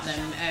raving about them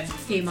a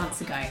few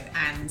months ago,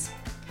 and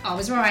I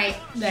was right.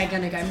 They're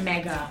going to go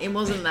mega. It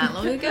wasn't that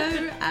long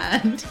ago,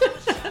 and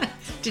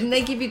didn't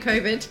they give you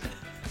COVID?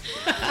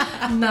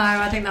 No,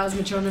 I think that was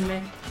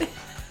Metronomy.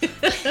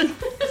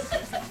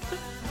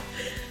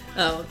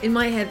 Oh, in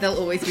my head, they'll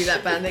always be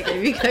that band that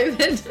gave you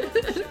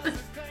COVID.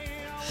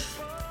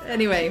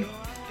 Anyway,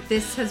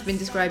 this has been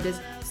described as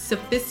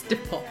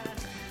sophistopop.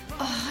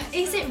 Oh,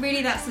 is it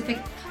really that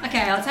specific?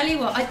 Okay, I'll tell you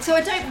what. So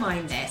I don't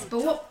mind this,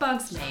 but what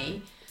bugs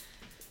me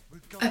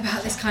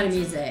about this kind of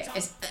music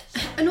is,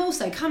 and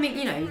also coming,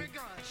 you know,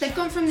 they've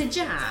gone from the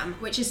Jam,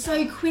 which is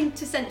so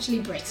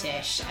quintessentially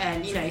British,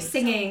 and you know,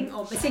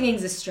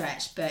 singing's a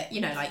stretch, but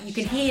you know, like you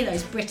can hear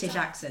those British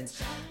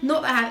accents.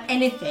 Not that I have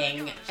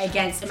anything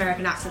against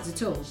American accents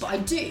at all, but I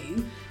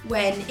do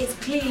when it's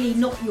clearly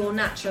not your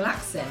natural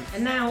accent.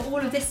 And now all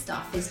of this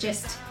stuff is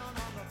just,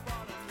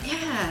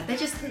 yeah, they're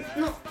just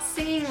not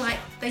singing like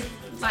the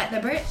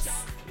Brits.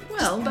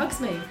 Well, Just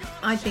bugs me.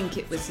 I think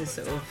it was a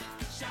sort of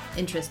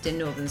interest in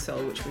Northern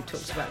Soul, which we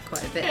talked about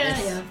quite a bit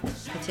in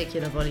this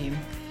particular volume.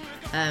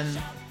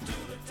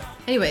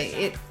 Anyway,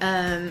 it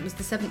was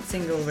the 7th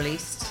single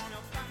released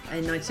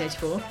in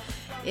 1984.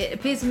 It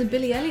appears on the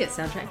Billy Elliot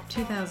soundtrack of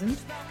 2000. which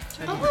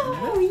I didn't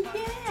know. Oh,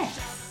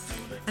 yes!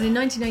 And in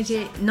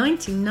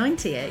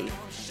 1998,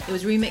 it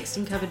was remixed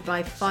and covered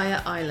by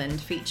Fire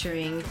Island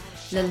featuring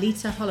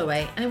Lolita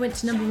Holloway, and it went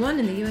to number 1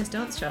 in the US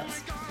dance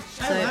charts.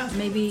 Oh, So wow.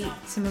 maybe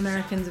some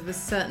Americans of a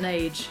certain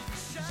age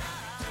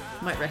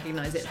might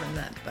recognise it from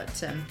that, but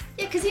Yeah,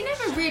 because he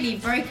never really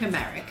broke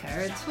America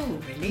at all,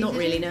 really. not did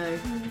really, he? no.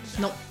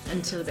 Not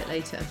until a bit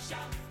later.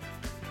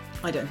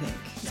 I don't think.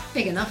 He's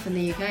big enough in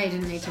the UK,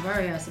 didn't need to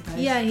worry, I suppose.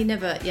 Yeah,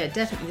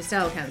 definitely the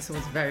Style Council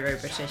was a very, very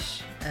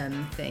British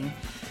thing.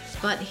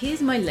 But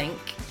here's my link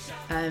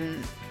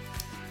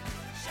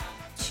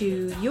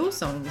to your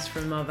songs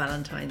from our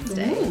Valentine's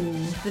Day.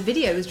 Ooh. The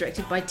video was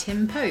directed by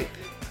Tim Pope,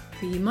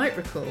 who you might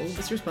recall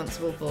was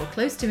responsible for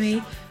Close to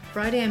Me,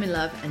 Friday I'm in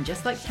Love, and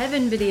Just Like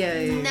Heaven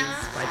videos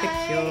by The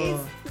Cure.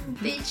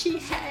 Beachy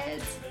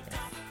head.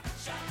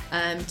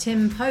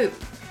 Tim Pope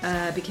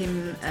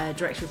became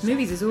director of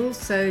movies, has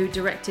also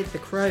directed The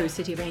Crow,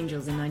 City of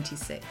Angels in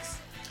 '96.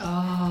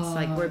 Oh. It's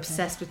like we're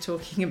obsessed with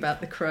talking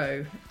about The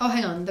Crow. Oh,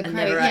 hang on. The and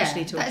Crow. never Yeah,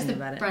 actually that's talking the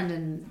about it.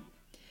 Brandon.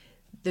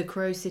 The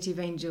Crow, City of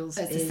Angels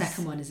That's is the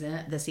second one, is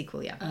it? the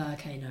sequel, yeah.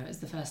 Okay, no, it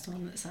was the first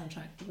one. The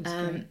soundtrack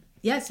was great.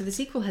 Yeah, so the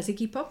sequel has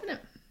Iggy Pop in it.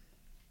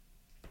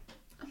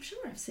 I'm sure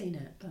I've seen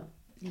it, but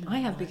you know, I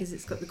have, because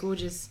it's got the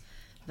gorgeous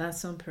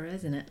Vincent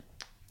Perez in it.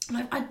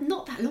 I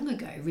not that long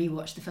ago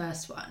rewatched the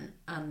first one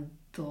and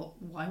thought,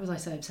 why was I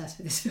so obsessed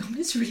with this film?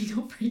 It's really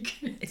not very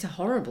good. It's a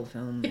horrible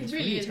film. It It's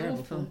really really a is terrible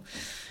awful.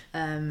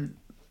 film.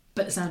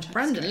 But the soundtrack.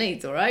 Brandon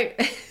Leeds, all right.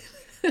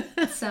 The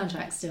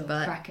soundtrack's still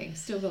But- cracking.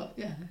 Still got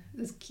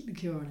there's The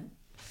Cure on it.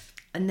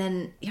 And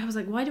then I was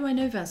like, why do I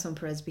know Vincent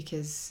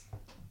Perez?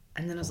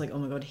 And then I was like, oh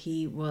my god,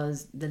 he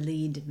was the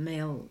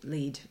male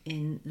lead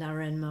in La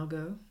Reine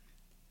Margot,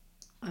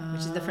 which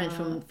is the French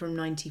film from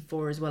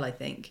 '94 as well, I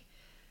think.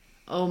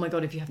 Oh my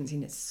God, if you haven't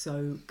seen it, it's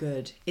so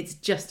good. It's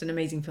just an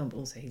amazing film, but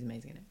also he's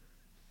amazing in it.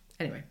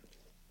 Anyway.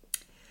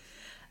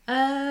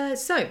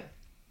 So,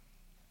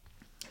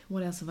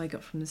 what else have I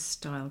got from the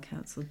Style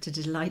Council to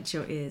delight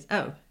your ears?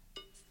 Oh,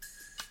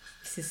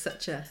 this is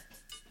such a...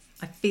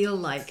 I feel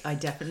like I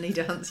definitely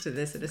danced to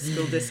this at a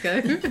school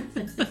disco. Do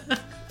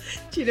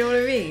you know what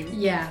I mean?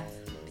 Yeah.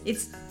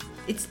 It's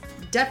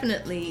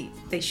definitely...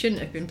 They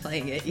shouldn't have been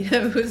playing it. You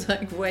know, it was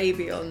like way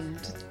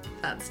beyond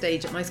that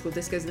stage at my school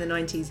discos in the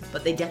 90s,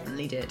 but they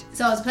definitely did.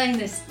 So I was playing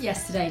this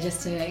yesterday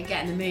just to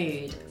get in the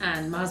mood,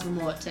 and my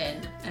husband walked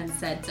in and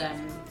said...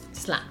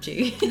 Slapped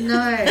you.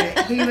 No,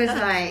 he was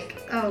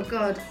like, oh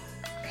God.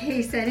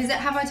 He said,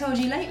 Have I told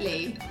you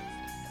lately?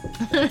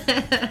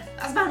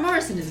 That's Van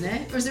Morrison, isn't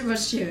it? Or is it Rod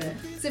Stewart?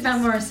 Is it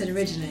Van Morrison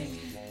originally?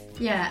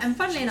 Yeah, and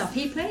funnily enough,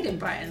 he played in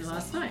Brighton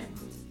last night.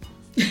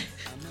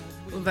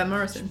 Van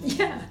Morrison?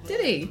 Yeah.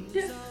 Did he?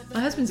 Yeah. My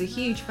husband's a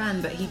huge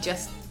fan, but he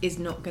just is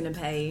not going to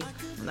pay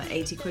like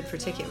 80 quid for a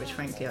ticket, which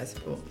frankly I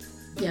support.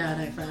 Yeah,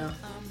 I know, fair enough.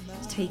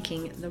 He's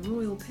taking the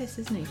royal piss,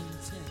 isn't he?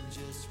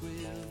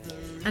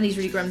 And he's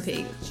really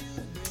grumpy.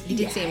 He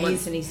did see him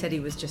once and he said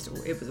it was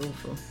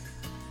awful.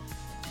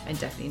 And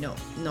definitely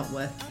not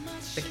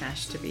worth the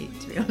cash, to be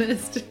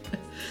honest.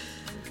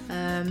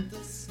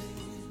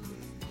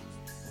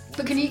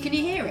 But can you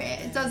hear it?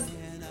 It does.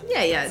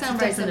 Yeah. Sound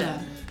very similar.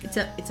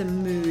 It's a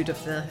mood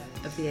of the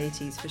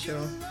 80s for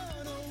sure.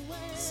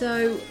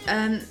 So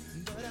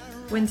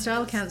when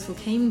Style Council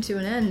came to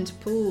an end,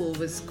 Paul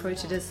was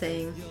quoted as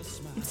saying,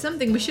 "It's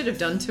something we should have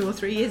done 2 or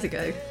 3 years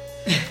ago.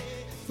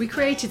 We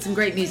created some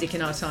great music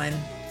in our time,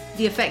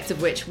 the effects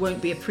of which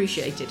won't be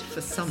appreciated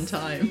for some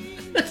time."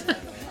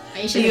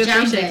 He should have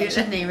jammed it,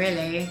 shouldn't he,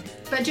 really?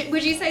 But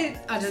would you say,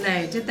 I don't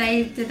know, did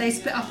they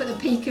split up at the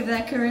peak of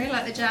their career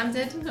like the Jam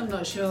did? I'm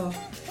not sure.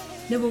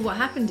 No, but what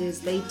happened is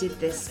they did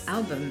this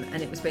album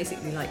and it was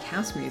basically like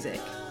house music.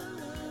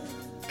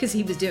 Because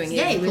he was doing the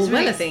Paul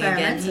Weller thing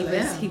again.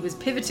 He was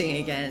pivoting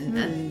again,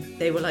 and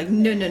they were like,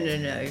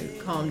 no,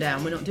 calm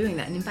down, we're not doing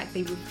that. And in fact,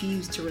 they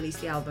refused to release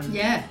the album.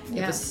 Yeah.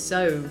 It was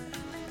so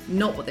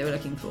not what they were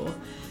looking for.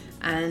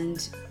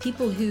 And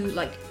people who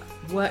like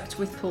worked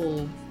with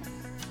Paul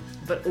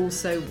but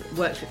also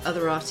worked with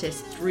other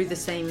artists through the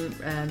same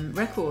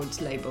record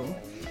label,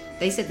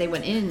 they said they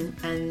went in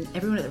and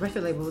everyone at the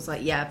record label was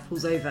like, yeah,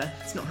 Paul's over,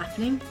 it's not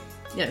happening,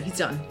 you know, he's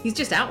done, he's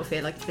just out of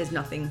here, like there's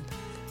nothing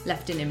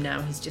left in him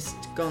now, he's just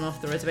gone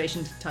off the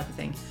reservation type of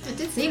thing. It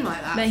did seem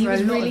like that. But he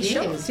was really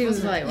shocked. Years, he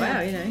was like,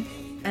 wow, yeah. you know.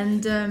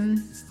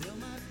 And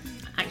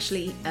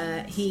actually,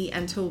 he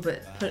and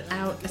Talbot put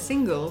out a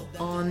single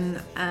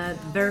on a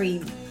very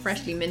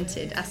freshly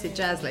minted acid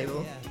jazz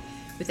label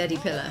with Eddie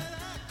Pillar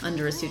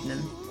under a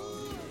pseudonym.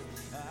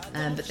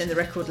 But then the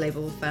record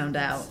label found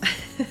out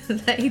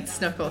that he'd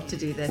snuck off to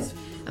do this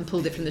and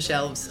pulled it from the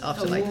shelves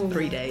after like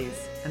 3 days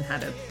and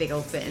had a big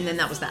old fit. And then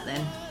that was that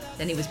then.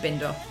 Then he was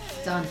binned off.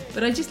 Done.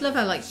 But I just love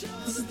how, like,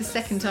 this is the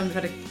second time we've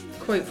had a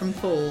quote from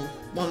Paul.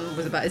 One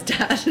was about his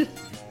dad.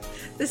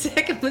 The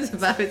second was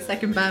about his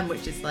second band,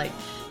 which is like,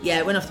 yeah,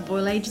 it went off the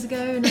boil ages ago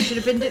and I should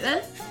have binned it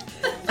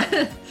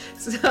then.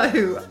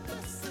 So,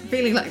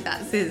 feeling like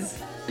that's his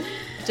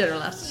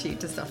general attitude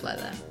to stuff like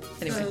that.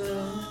 Anyway.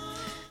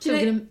 So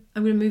I'm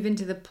going to move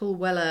into the Paul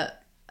Weller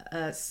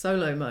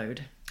solo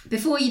mode.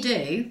 Before you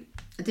do,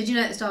 did you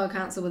know that the Style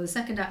Council were the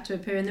second act to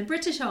appear in the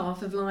British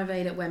half of Live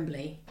Aid at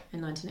Wembley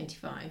in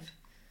 1985?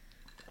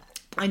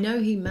 I know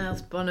he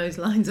mouthed Bono's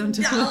lines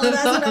onto Oh,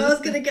 that's what I was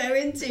going to go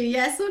into.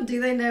 Yes, or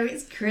do they know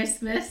it's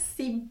Christmas?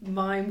 He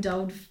mimed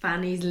old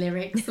Fanny's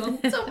lyrics on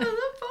top of the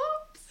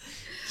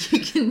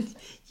pops.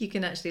 You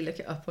can actually look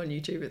it up on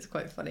YouTube. It's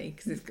quite funny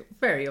because it's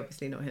very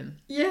obviously not him.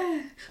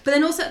 Yeah. But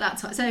then also at that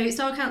time, so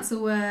Style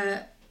Council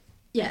were,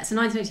 so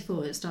 1984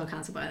 it was Style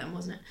Council by then,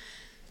 wasn't it?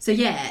 So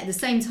yeah, at the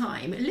same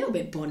time, a little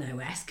bit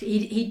Bono-esque,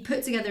 he'd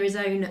put together his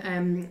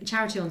own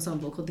charity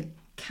ensemble called the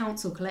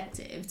Council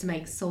Collective to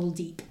make Soul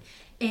Deep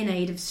in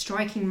aid of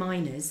striking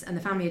miners and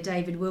the family of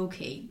David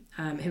Wilkie,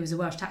 who was a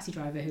Welsh taxi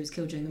driver who was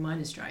killed during the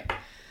miners' strike.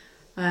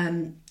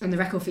 And the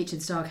record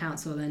featured Style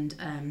Council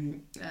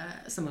and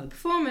some other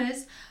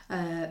performers,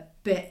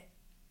 but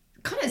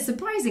kind of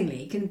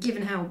surprisingly,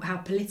 given how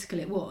political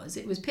it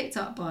was picked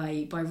up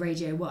by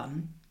Radio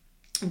 1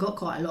 and got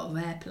quite a lot of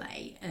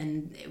airplay,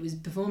 and it was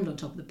performed on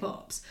Top of the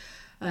Pops.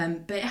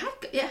 But it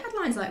had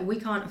lines like,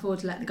 "We can't afford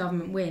to let the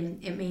government win.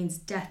 It means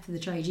death to the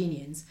trade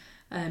unions."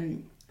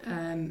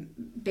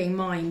 Being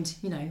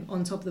mimed,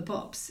 on Top of the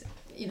Pops,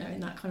 in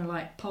that kind of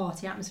like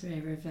party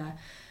atmosphere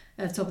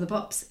of Top of the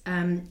Pops.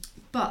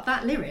 But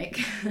that lyric,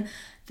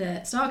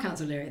 the Style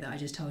Council lyric that I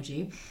just told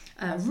you,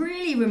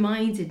 really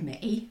reminded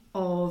me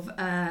of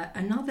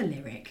another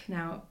lyric.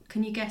 Now,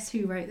 can you guess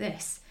who wrote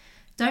this?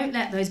 "Don't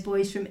let those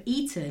boys from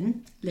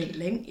Eton,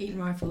 link, Eton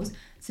Rifles,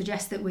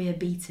 suggest that we are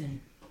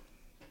beaten."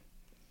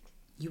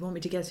 You want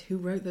me to guess who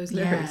wrote those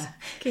lyrics? Yeah.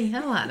 King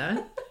hell,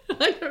 Hannah.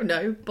 I don't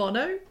know.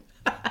 Bono?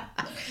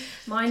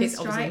 Miners'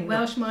 Strike,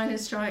 Welsh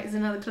Miners' Strike is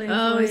another clue.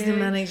 Oh, it's the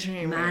Manic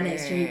Street. Manic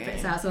Street,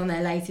 but that's on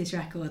their latest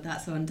record.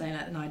 That's on Don't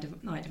Let the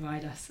Night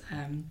Divide Us.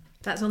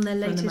 That's on their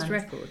latest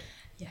record?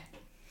 Yeah.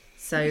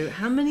 So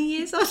how many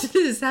years after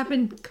this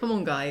happened? Come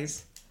on,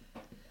 guys.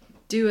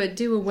 Do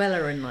a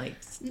Weller and like.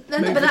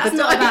 No, but that's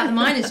not about the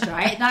miners'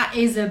 strike. That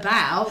is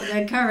about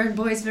the current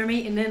boys for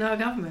meeting in our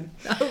government.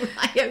 Oh,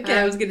 right, okay.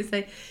 I was going to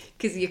say,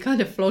 because you're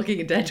kind of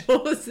flogging a dead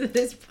horse at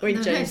this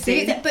point, James.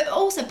 But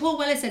also, Paul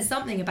Weller said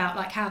something about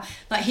like how,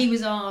 like he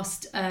was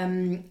asked,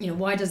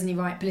 why doesn't he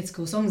write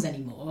political songs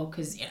anymore?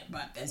 Because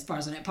as far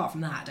as I know, apart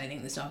from that, I don't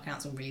think the Star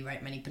Council really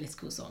wrote many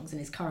political songs, and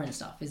his current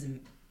stuff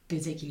isn't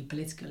particularly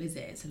political, is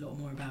it? It's a lot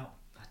more about,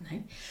 I don't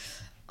know,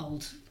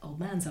 old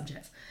man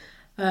subjects.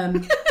 Wow.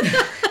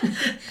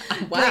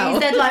 But he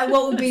said, like,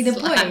 what would be the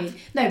point?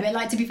 No, but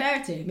like, to be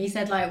fair to him, he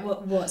said, like,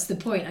 what's the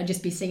point? I'd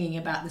just be singing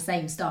about the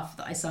same stuff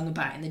that I sung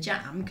about in the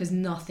Jam, because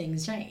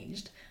nothing's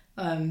changed.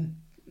 And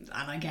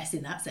I guess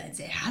in that sense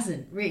it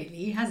hasn't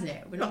really, has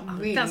it? We're not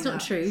really. That's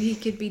not true. He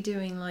could be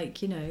doing like,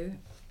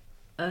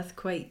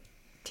 earthquake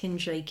tin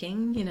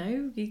shaking,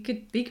 he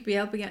could be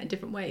helping out in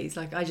different ways.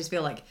 Like, I just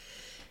feel like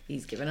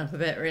he's given up a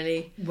bit,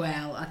 really.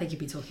 Well, I think he'd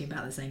be talking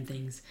about the same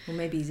things. Or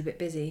maybe he's a bit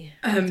busy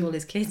with all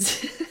his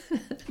kids.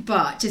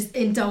 But just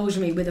indulge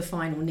me with a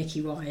final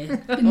Nicky Wire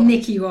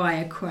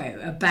quote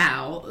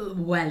about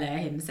Weller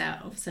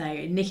himself. So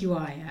Nicky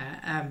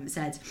Wire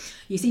said,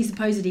 "You see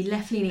supposedly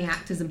left-leaning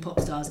actors and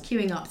pop stars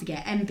queuing up to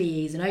get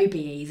MBEs and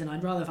OBEs, and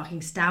I'd rather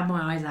fucking stab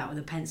my eyes out with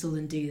a pencil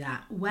than do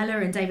that.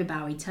 Weller and David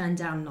Bowie turned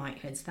down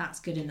knighthoods. That's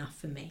good enough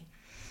for me."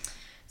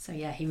 So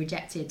yeah, he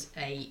rejected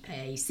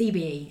a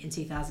CBE in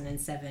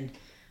 2007,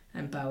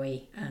 and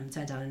Bowie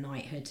turned down a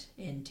knighthood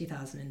in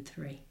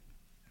 2003. I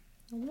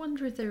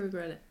wonder if they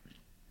regret it.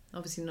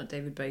 Obviously not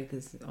David Bowie,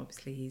 because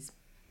obviously he's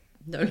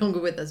no longer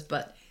with us,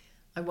 but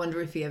I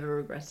wonder if he ever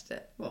regretted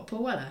it. What,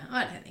 Paul Weller?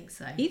 I don't think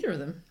so. Either of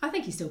them. I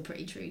think he's still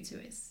pretty true to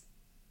his...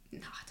 No,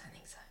 I don't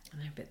think so. I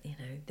know, but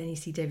then you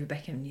see David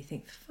Beckham and you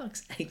think, for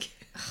fuck's sake,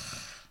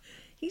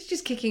 he's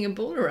just kicking a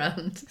ball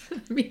around.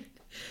 I mean,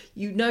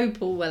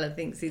 Paul Weller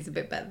thinks he's a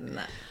bit better than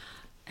that.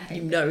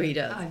 He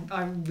does.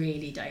 I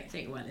really don't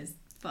think Weller's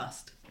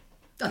fussed.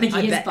 I think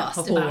he is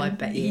fussed. I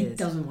bet he is. He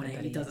doesn't want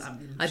it. He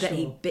doesn't. I bet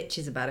he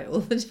bitches about it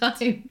all the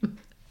time.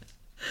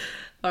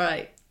 All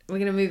right, we're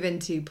going to move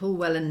into Paul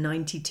Weller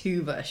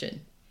 92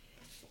 version.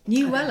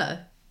 New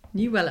Weller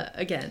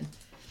again.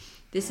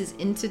 This is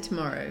Into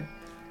Tomorrow.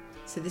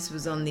 So this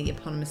was on the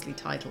eponymously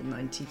titled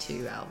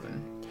 92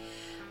 album.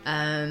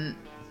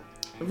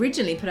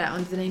 Originally put out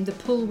under the name The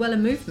Paul Weller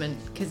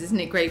Movement, because isn't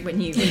it great when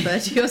you refer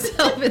to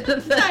yourself in the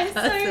third person?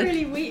 That's so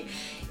really weird.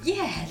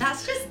 Yeah,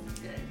 that's just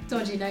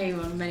dodgy name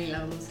on many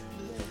levels.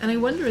 And I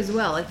wonder as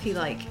well, I feel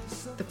like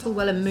the Paul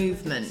Weller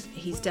Movement,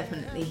 he's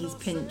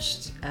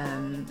pinched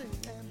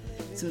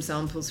some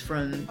samples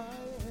from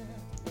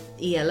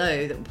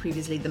ELO that were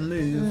previously The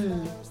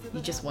Move.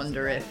 You just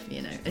wonder if,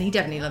 and he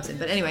definitely loves it.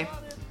 But anyway,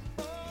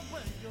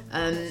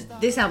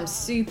 this album's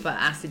super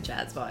acid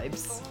jazz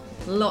vibes.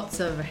 Lots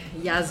of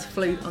Yaz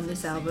flute on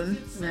this album.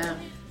 Yeah.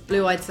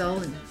 Blue Eyed Soul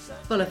and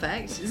Full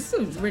Effect. This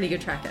is a really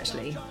good track,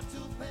 actually.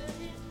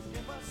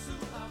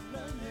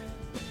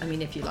 I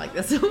mean, if you like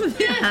this song,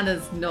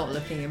 Hannah's not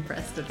looking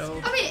impressed at all.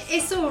 I mean,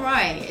 it's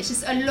alright. It's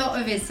just a lot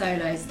of his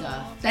solo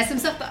stuff. There's some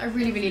stuff that I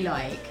really, really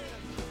like.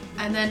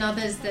 And then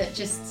others that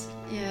just,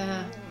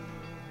 yeah.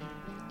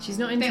 She's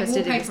not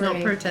interested if it's not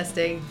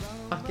protesting.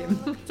 Fuck him.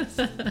 No,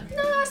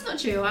 that's not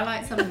true. I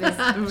like some of his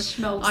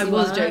schmaltzy I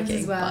was ones joking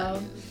as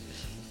well.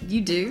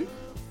 You do?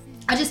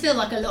 I just feel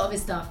like a lot of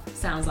his stuff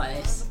sounds like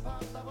this.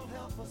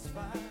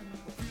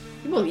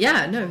 Well,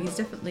 yeah, no, he's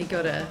definitely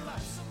got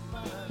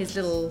his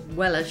little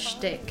Weller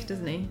shtick,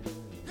 doesn't he?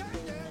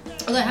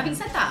 Although, having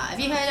said that, have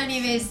you heard any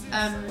of his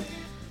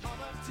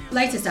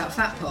latest out,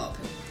 Fat Pop?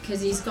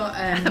 Because he's got...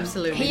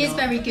 Absolutely He is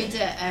not. very good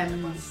at,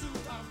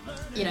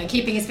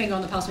 keeping his finger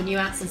on the pulse with new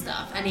acts and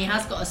stuff. And he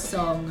has got a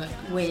song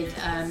with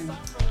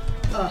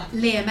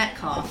Leah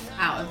Metcalf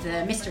out of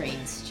the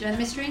Mysterines. Do you know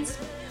the Mysterines?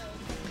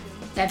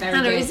 They're very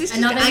Hannah, good. is this just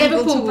Another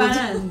angled Liverpool towards-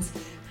 band.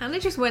 Hannah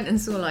just went and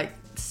saw like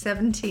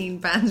 17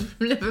 bands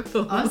from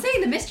Liverpool. I'm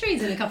seeing the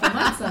Mysteries in a couple of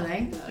months, I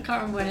think. I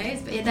can't remember when it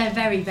is, but yeah, they're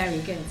very, very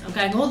good. I'm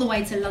going all the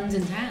way to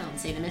London town to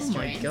see the Oh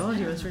Mysteries. my god,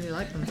 you must really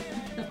like them.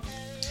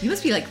 You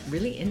must be like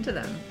really into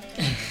them.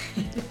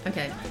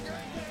 Okay,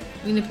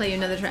 I'm going to play you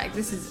another track.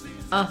 This is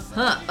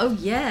oh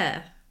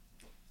yeah,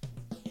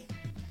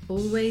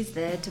 Always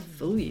There to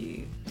Fool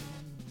You.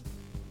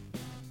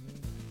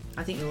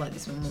 I think you'll like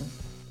this one more.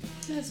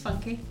 That's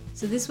funky.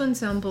 So this one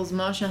samples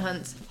Marsha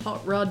Hunt's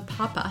Hot Rod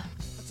Papa,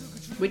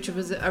 which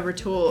was a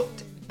retort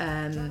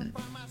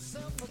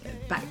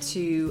back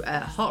to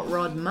Hot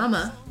Rod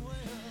Mama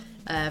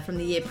from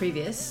the year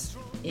previous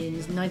in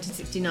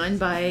 1969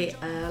 by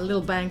a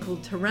little band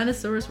called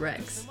Tyrannosaurus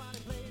Rex,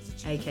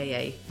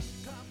 aka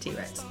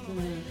T-Rex.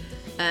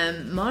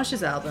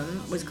 Marsha's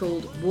album was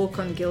called Walk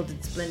on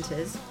Gilded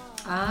Splinters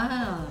in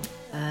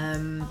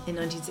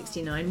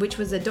 1969, which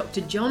was a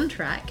Dr. John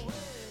track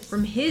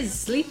from his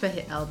sleeper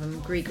hit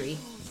album Grigri,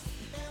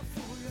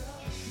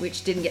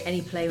 which didn't get any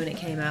play when it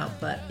came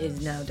out, but is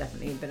now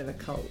definitely a bit of a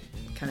cult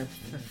kind of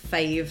a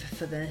fave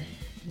for the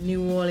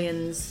New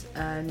Orleans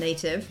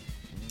native.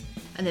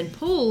 And then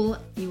Paul,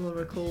 you will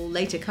recall,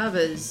 later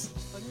covers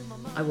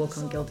I Walk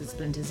on Gilded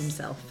Splinters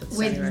himself.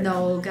 With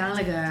Noel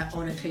Gallagher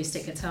on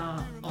acoustic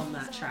guitar on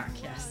that track,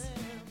 yes.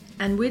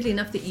 And weirdly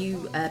enough that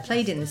you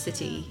played in the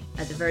city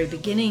at the very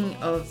beginning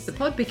of the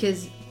pod,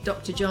 because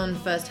Dr. John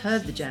first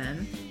heard the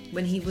jam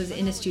when he was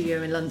in a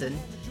studio in London,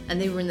 and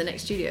they were in the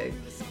next studio,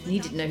 and he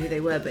didn't know who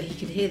they were, but he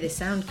could hear this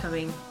sound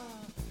coming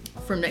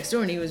from next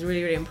door, and he was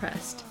really, really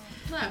impressed.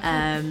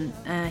 Oh,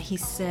 cool. He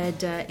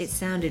said it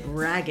sounded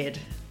ragged,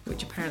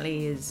 which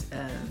apparently is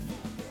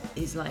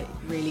like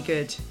really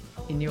good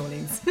in New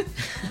Orleans.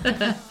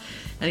 And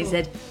he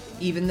said,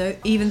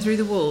 even through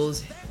the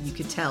walls, you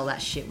could tell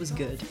that shit was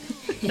good.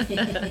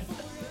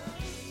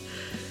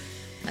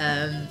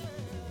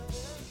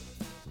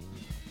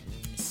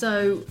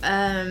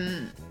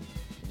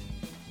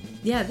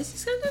 Yeah, this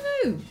is, I don't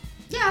know.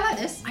 Yeah, I like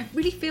this. I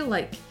really feel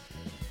like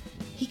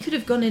he could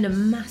have gone in a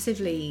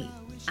massively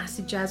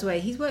acid jazz way.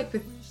 He's worked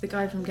with the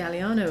guy from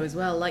Galliano as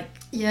well. Like,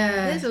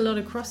 Yeah. there's a lot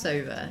of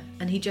crossover,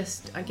 and he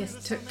just, I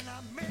guess, took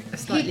a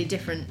slightly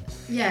different.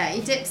 Yeah,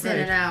 he dips in road.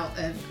 and out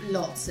of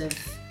lots of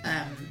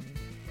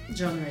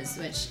genres,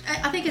 which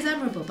I think is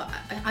admirable, but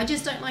I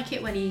just don't like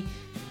it when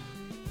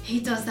he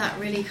does that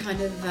really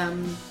kind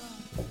of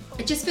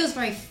it just feels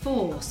very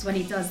forced when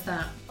he does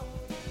that,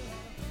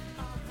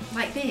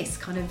 like this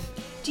kind of,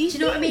 do you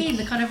know what I mean,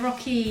 the kind of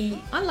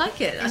rocky, I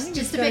like it. I it's think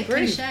just a very bit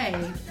great. cliche.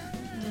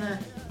 Yeah.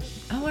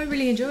 Oh, I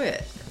really enjoy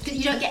it.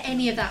 You don't get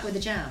any of that with the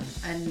jam,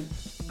 and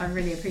I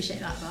really appreciate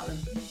that about them.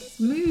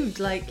 Moved,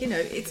 like, you know,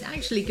 it's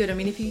actually good. I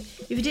mean, if he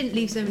didn't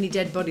leave so many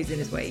dead bodies in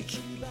his wake,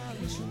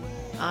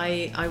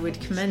 I would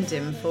commend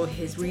him for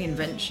his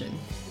reinvention.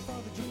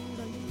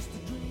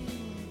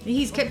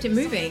 He's kept it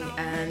moving,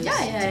 and to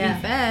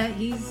be fair,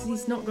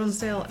 he's not gone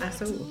stale at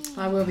all.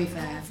 I will be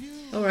fair.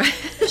 All right.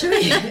 Should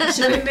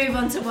we move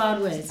on to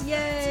Wild Wiz?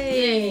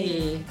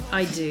 Yay!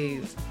 I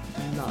do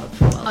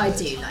love Wild I Wiz.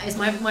 do. Like, it's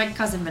my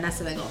cousin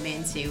Vanessa that got me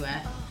into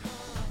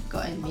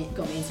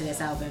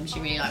this album. She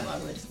really liked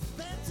Wild Wiz.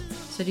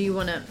 So do you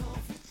want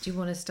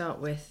to start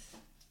with?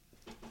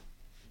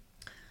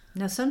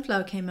 Now,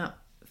 Sunflower came out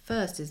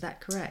first. Is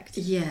that correct?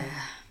 Yeah.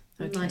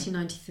 Okay.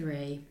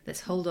 1993.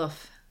 Let's hold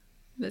off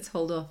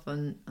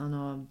on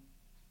our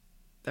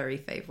very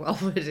fave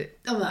Wild Wiz.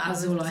 Oh,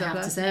 that's all I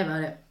have to say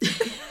about it.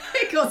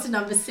 It got to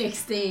number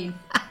 16.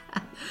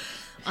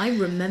 I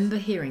remember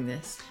hearing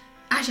this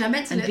Actually, I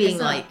meant to and look being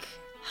this like, up.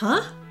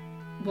 huh?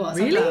 What?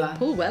 Really? Sunflower?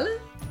 Paul Weller?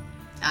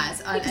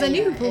 Because I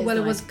knew who Paul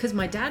Weller was, because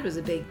my dad was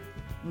a big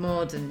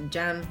mod and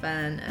jam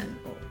fan, and,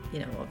 you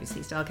know,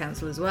 obviously Style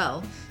Council as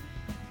well.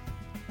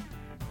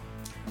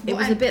 It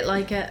was a bit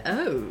like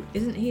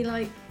isn't he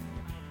like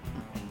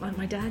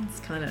my dad's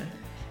kind of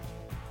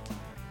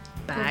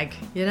bag,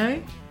 you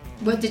know?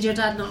 Well, did your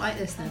dad not like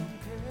this then?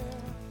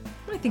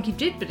 I think he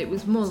did, but it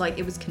was more like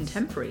it was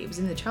contemporary. It was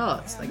in the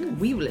charts. Like,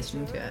 we were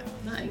listening to it.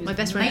 No, it was My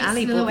best friend Mates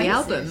Ali with bought the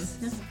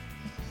Oasis. album.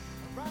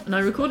 And I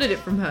recorded it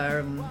from her,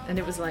 and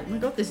it was like, my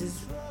God, this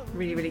is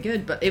really, really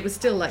good. But it was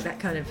still like that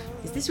kind of,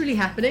 is this really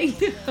happening?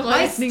 Am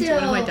I listening to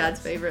one of my dad's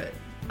favourite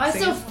I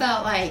still singers?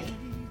 felt like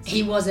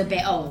he was a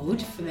bit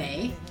old for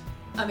me.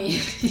 I mean,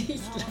 Do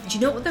you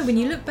know what though? When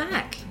you look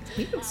back,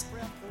 he looks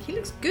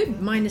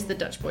good, minus the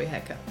Dutch boy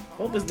haircut.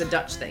 What was the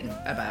Dutch thing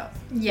about?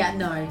 yeah,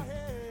 no,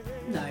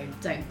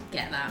 don't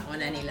get that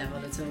on any level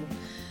at all.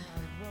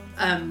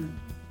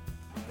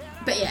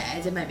 But yeah,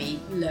 it did make me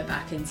look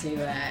back into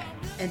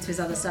his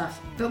other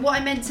stuff. But what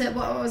I meant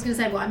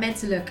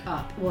to look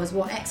up was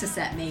what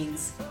Exocet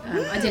means.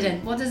 I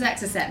didn't. What does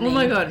Exocet mean? Oh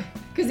my God.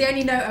 Because the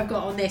only note I've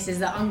got on this is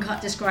that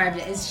Uncut described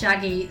it as a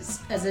shaggy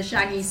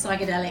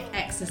psychedelic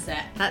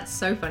Exocet. That's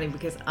so funny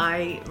because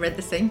I read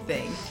the same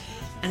thing,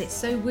 and it's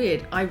so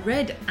weird. I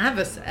read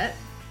Avocet,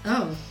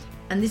 Oh.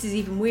 and this is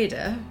even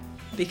weirder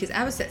because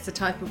Avocet's a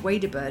type of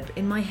wadebird, but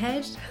in my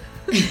head,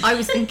 I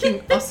was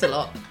thinking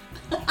ocelot.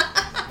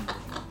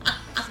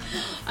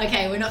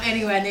 Okay, we're not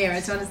anywhere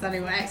near to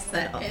understanding what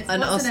Exocet is.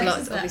 An What's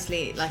ocelot's Exocet?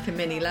 obviously like a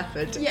mini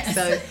leopard. Yes.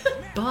 So,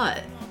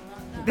 but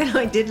then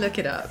I did look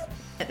it up.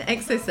 An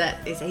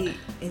Exocet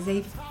is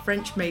a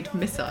French-made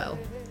missile.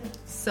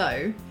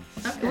 So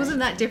it wasn't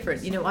that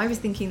different. You know, I was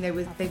thinking they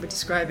were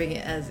describing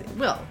it as,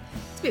 well,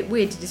 it's a bit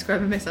weird to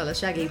describe a missile as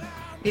shaggy.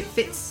 It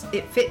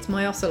fits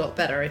my ocelot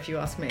better, if you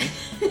ask me.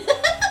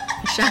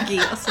 A shaggy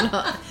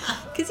ocelot.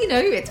 Because, you know,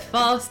 it's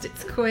fast,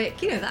 it's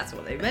quick. You know, that's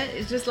what they meant.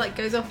 It just like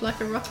goes off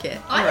like a rocket.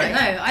 I don't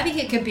know. I think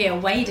it could be a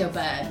wader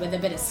bird with a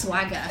bit of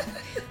swagger.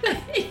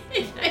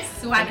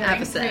 Swaggering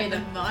Avocet. through the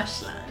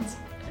marshland.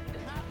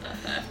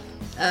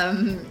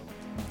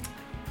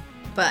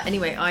 But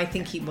anyway, I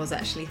think he was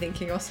actually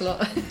thinking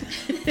ocelot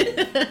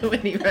when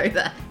he wrote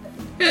that.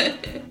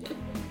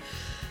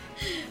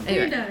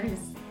 Anyway, Who knows?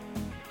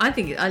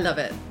 I love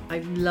it. I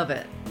love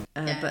it.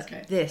 Yeah, but it's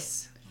great.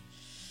 this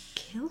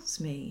kills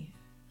me.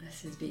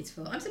 This is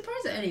beautiful. I'm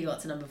surprised it only got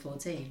to number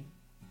 14.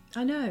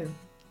 I know.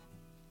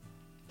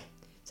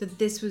 So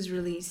this was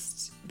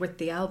released with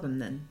the album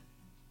then,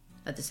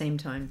 at the same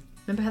time.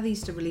 Remember how they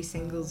used to release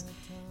singles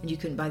and you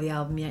couldn't buy the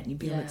album yet and you'd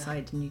be all Yeah.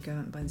 excited and you'd go out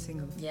and buy the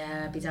single?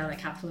 Yeah, be down at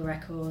Capitol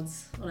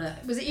Records.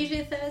 Was it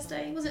usually a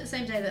Thursday? Was it the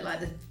same day that like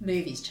the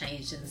movies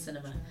changed in the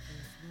cinema?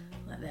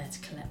 Like there to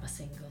collect my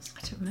singles. I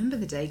don't remember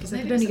the day because I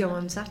Maybe could it only was go a-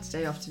 on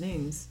Saturday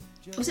afternoons.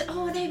 Was it?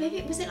 Oh no,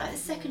 maybe was it like the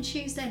second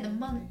Tuesday in the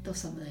month or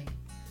something?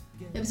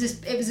 It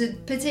was a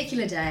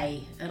particular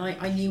day, and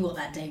I knew what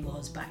that day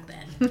was back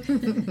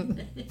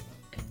then.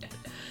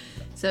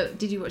 So,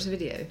 did you watch the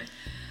video?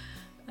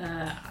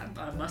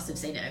 I must have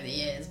seen it over the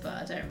years, but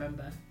I don't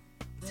remember.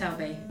 Tell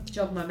me,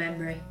 jog my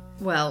memory.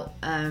 Well,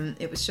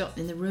 it was shot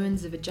in the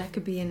ruins of a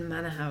Jacobean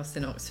manor house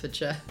in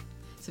Oxfordshire.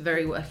 It's a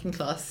very working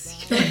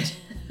class.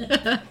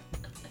 We're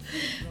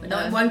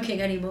not in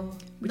Woking anymore.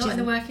 which Not is-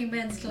 in the Working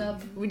Men's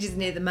Club. Which is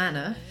near the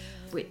manor,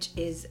 which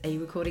is a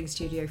recording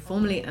studio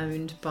formerly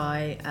owned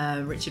by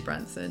Richard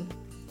Branson.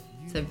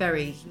 So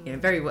very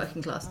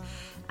working class,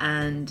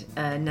 and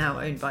now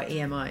owned by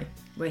EMI,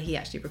 where he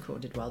actually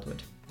recorded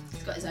Wildwood.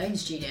 He's got his own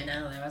studio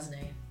now, though, hasn't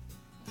he?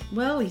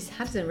 Well, he's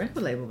had his own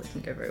record label, but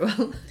didn't go very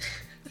well.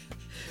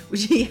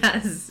 Which he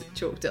has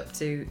chalked up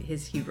to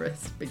his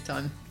hubris big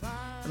time,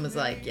 and was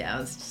like, yeah, I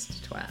was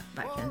just a twat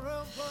back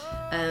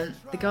then.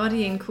 The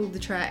Guardian called the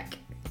track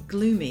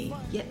gloomy,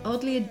 yet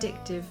oddly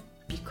addictive,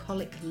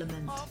 bucolic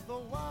lament.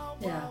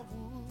 Yeah.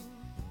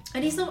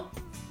 And he's not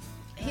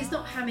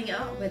hamming it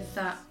up with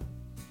that.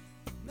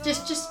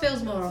 Just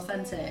feels more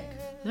authentic.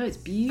 No, it's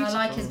beautiful.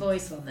 I like his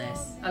voice on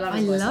this. I love I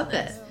his voice love on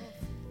this. it.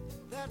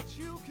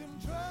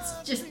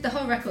 It's just the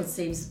whole record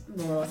seems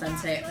more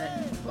authentic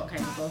than what came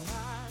before.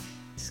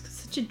 It's got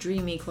such a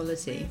dreamy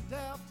quality.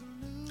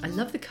 I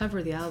love the cover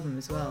of the album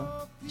as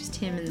well. Just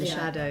him in the Yeah.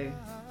 shadow.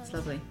 It's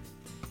lovely.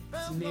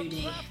 It's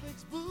moody.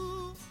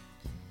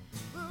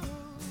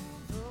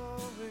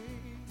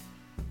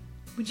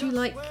 Would you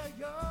like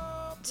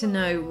to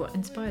know what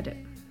inspired it?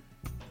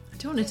 I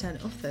don't want to turn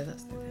it off though,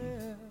 that's the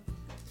thing.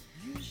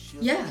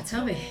 Yeah,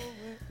 tell me.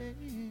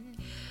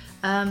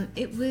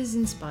 It was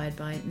inspired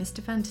by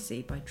Mr.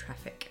 Fantasy by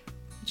Traffic,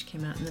 which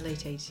came out in the late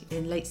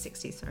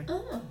 60s, sorry.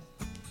 Oh.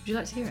 Would you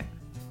like to hear it?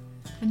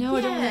 I know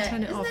I don't want Yeah, to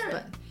turn it isn't off, there-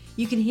 but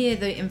you can hear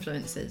the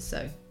influences,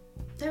 so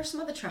There are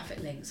some other Traffic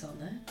links on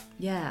there.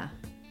 yeah.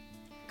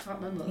 Can't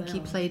remember I what think they he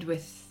are. played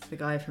with the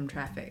guy from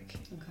Traffic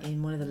Okay.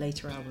 in one of the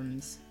later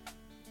albums.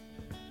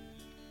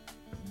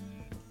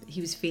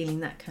 He was feeling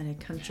that kind of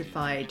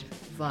countrified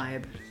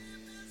vibe.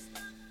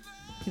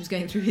 He was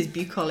going through his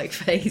bucolic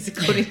phase,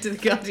 according to The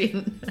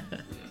Guardian.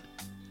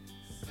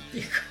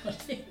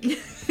 Bucolic.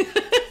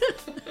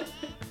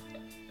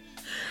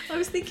 I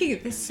was thinking,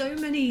 there's so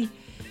many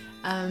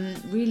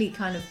really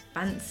kind of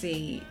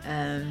fancy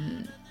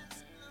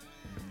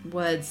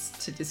words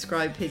to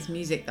describe his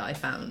music that I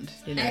found.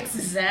 You know,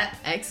 Exocet.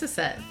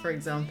 Exocet, for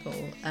example.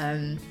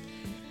 I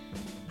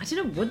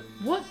don't know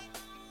what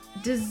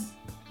does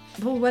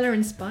Paul Weller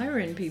inspire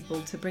in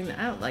people to bring that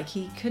out. Like,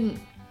 he couldn't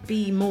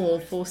be more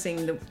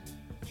forcing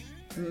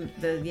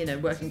the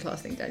working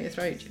class thing down your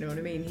throat. You know what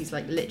I mean? He's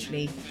like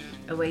literally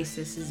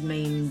Oasis's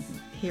main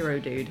hero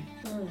dude.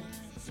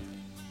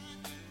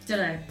 Don't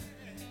know.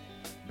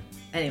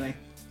 Anyway,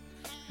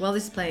 while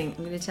this is playing,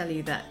 I'm going to tell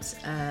you that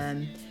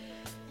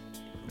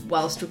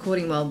whilst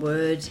recording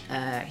Wildwood,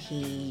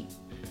 he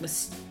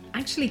was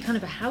actually kind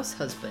of a house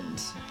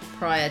husband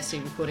prior to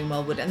recording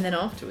Wildwood, and then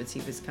afterwards he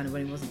was kind of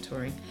when he wasn't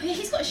touring. I mean,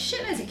 he's got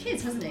shitloads of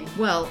kids, hasn't he?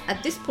 Well,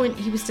 at this point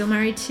he was still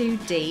married to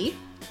Dee,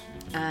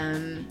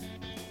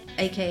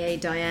 aka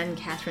Diane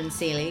Catherine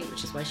Seeley,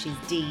 which is why she's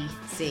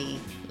D.C.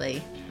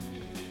 Lee.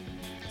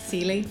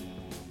 Seeley?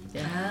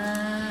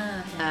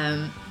 Yeah.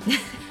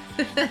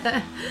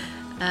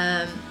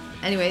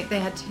 Anyway, they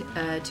had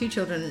two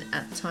children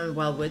at the time of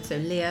Wildwood. So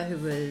Leah, who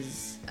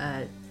was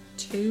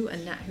 2,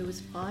 and Nat, who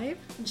was 5.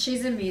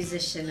 She's a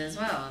musician as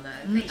well, no?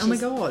 I think Oh my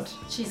she's- god!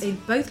 she's- They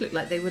both looked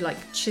like they were like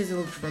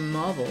chiseled from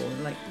marble,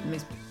 like the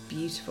most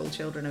beautiful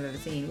children I've ever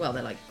seen. Well,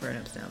 they're like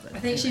grown-ups now, but I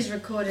think anyway. she's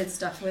recorded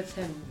stuff with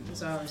him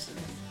as well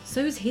recently.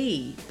 So is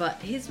he, but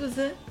his was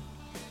I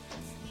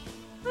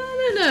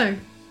don't know.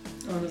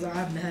 Oh, I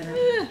haven't heard of it.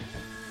 Yeah.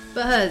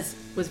 But hers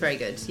was very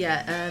good.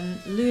 Yeah,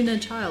 Luna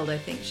Child, I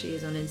think she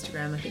is on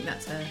Instagram. I think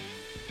that's her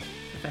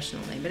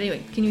professional name. But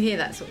anyway, can you hear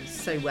that sort of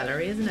so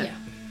wellery, isn't it? Yeah.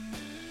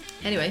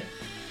 Anyway,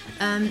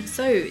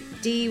 so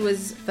Dee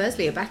was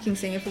firstly a backing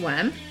singer for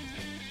Wham.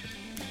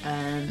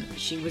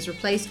 She was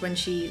replaced when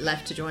she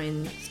left to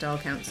join Style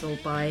Council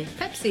by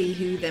Pepsi,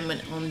 who then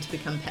went on to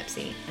become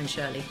Pepsi, and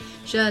Shirley.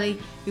 Shirley,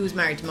 who was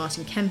married to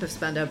Martin Kemp of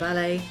Spandau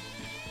Ballet.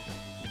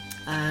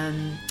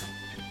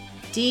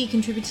 Dee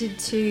contributed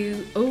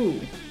to...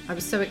 I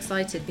was so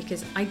excited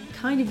because I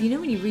kind of... You know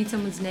when you read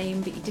someone's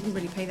name but you didn't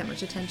really pay that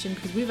much attention?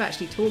 Because we've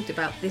actually talked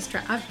about this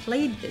track. I've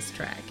played this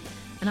track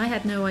and I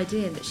had no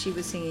idea that she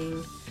was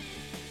singing...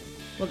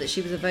 Well, that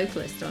she was a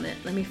vocalist on it.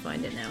 Let me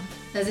find it now.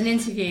 There's an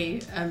interview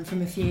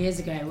from a few years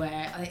ago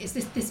where it's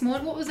this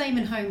morning. What was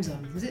Eamon Holmes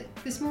on? Was it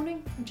This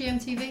Morning on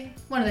GMTV?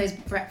 One of those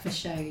breakfast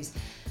shows.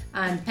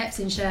 And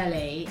Pepsi and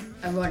Shirley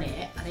are on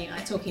it, I think,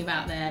 like talking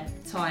about their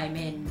time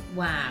in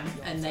Wham,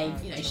 and they,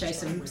 you know, show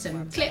some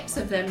clips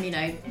of them, you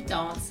know,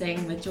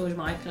 dancing with George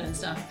Michael and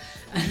stuff.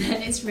 And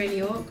then it's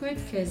really awkward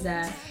because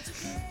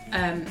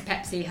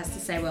Pepsi has to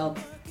say, well,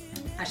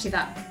 actually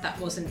that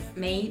wasn't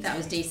me, that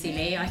was DC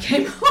Lee. I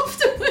came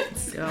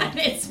afterwards. Oh. And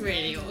it's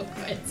really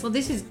awkward. Well,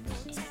 this is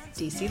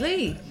DC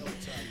Lee.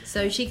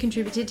 So she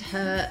contributed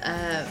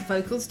her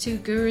vocals to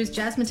Guru's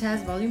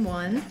Jazzmatazz Volume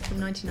 1 from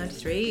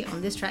 1993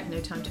 on this track, No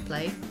Time to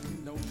Play.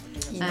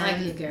 You like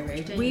your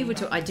Guru, don't We you? were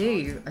I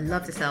do. I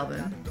love this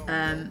album.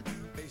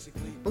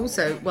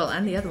 Also, well,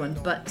 and the other one,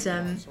 but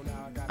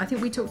I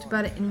think we talked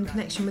about it in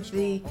connection with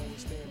the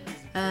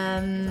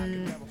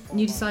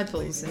New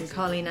Disciples and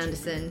Carleen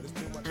Anderson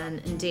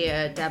and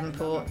India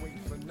Davenport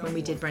when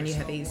we did Brand New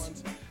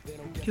Heavies,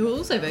 who were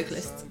also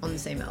vocalists on the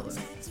same album.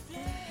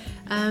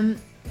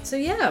 So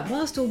yeah,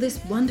 whilst all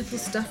this wonderful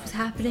stuff was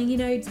happening, you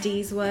know,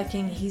 Dee's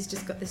working, he's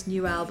just got this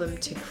new album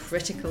to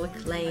critical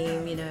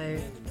acclaim, you know,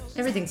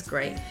 everything's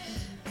great.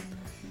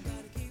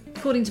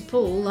 According to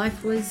Paul,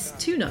 life was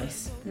too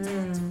nice.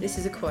 This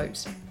is a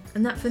quote.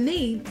 And that for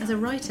me, as a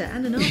writer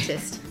and an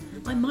artist,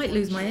 I might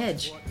lose my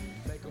edge.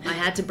 I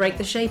had to break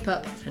the shape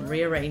up and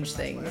rearrange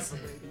things.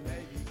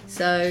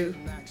 So,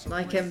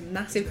 like a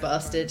massive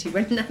bastard, he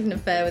went and had an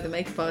affair with a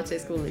makeup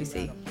artist called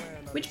Lucy,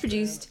 which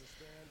produced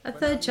a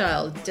third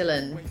child,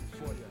 Dylan,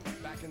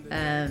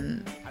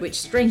 which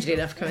strangely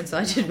enough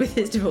coincided with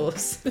his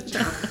divorce.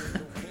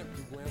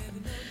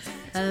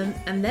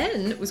 And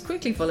then was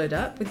quickly followed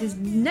up with his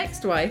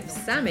next wife,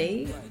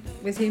 Sammy,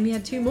 with whom he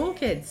had 2 more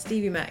kids,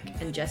 Stevie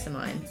Mac and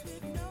Jessamine.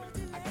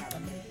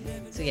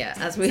 So yeah,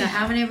 as we So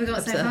how many have we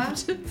got so far?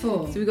 observed.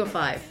 4. So we got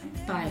 5.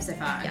 5 so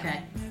far, Yeah.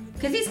 okay.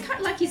 Because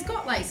he's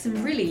got like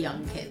some really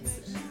young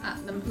kids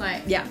at them,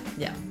 like Yeah.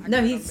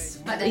 No, he's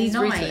like they're he's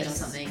 9 ruthless. or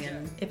something,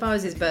 and If I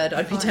was his bird,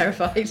 I'd be Fine.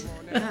 terrified.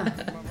 ah.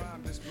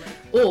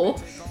 Or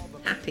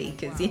happy,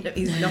 because, you know,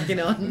 he's knocking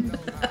on.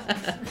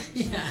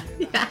 yeah.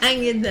 Yeah,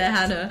 hang in there,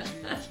 Hannah.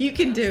 You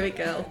can do it,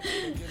 girl.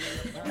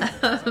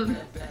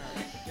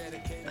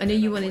 I know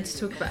you wanted to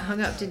talk about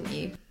Hung Up, didn't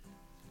you?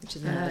 Which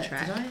is another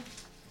track. Did I?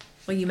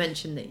 Well, you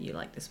mentioned that you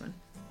like this one.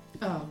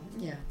 Oh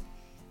yeah.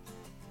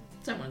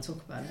 Don't want to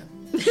talk about it.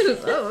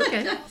 Oh,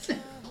 okay.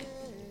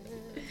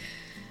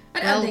 I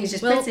don't think it's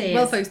just pretty.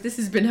 Well, It's folks, this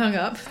has been Hung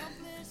Up.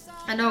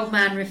 an old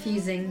man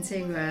refusing to,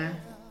 I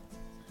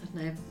don't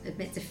know,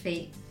 admit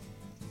defeat.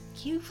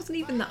 He wasn't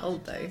even that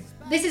old, though.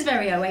 This is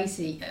very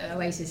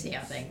Oasis-y,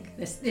 I think.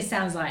 This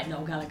sounds like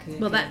Noel Gallagher.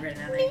 Well, could that have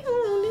written, I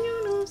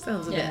think.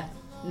 sounds a Yeah.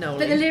 bit Noel-y,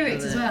 But the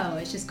lyrics doesn't as it? well.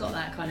 It's just got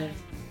that kind of.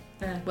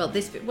 Well,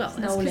 this bit, well, that's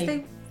Noel-y. because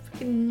they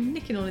fucking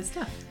nicking all his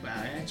stuff. Well,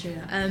 yeah, true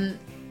that.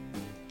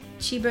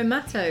 Chibo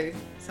Matto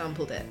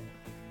sampled it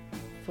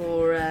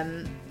for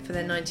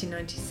their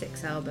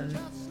 1996 album.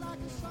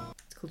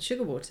 It's called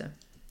Sugar Water.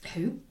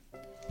 Who?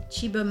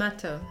 Chibo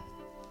Matto,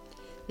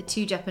 the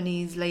 2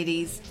 Japanese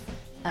ladies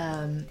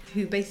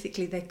who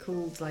basically they're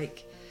called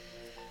like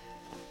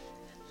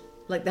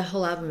the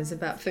whole album is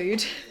about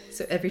food.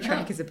 So every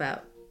track is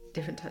about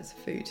different types of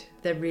food.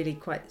 They're really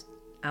quite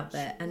out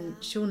there. And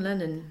Sean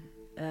Lennon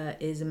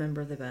is a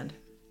member of the band.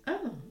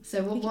 Oh,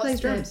 so He what's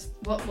plays the drums.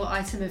 what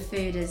item of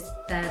food is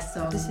their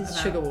song? This is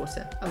about? Sugar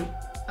Water.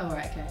 Oh,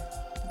 right, okay.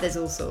 There's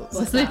all sorts.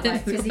 What's that, like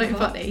It's fizzy quite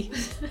pop? funny.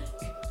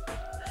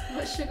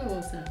 What's sugar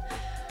water?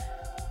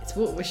 It's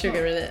water with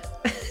sugar in it.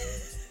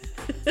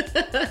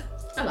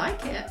 I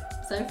like it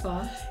so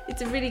far.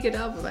 It's a really good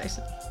album,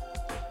 actually.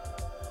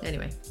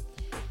 Anyway,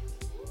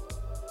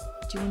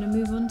 do you want to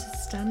move on to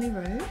Stanley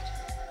Road?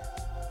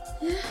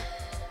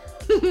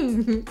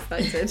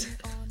 Excited.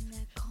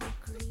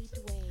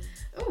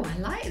 Oh, I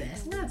like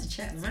this. I'm gonna have to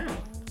check them out.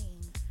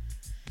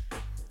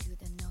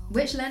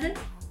 Which Lennon?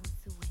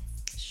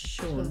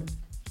 Sean.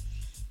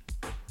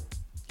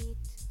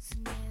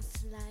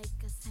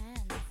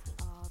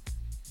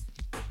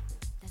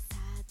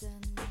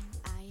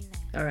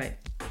 All right,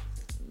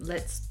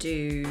 let's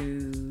do.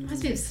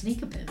 Reminds me of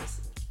Sneaker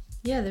Pimps.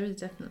 Yeah, there is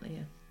definitely.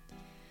 Yeah,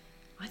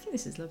 I think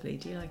this is lovely.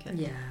 Do you like it?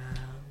 Yeah.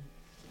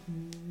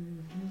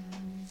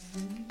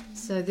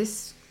 So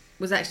this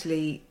was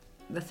actually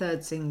the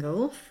 3rd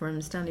single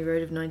from Stanley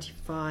Road of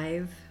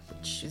 '95,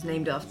 which is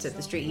named after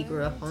the street he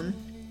grew up on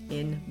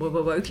in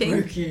Woking.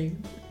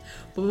 Woking.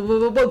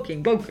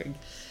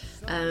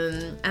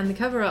 And the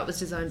cover art was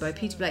designed by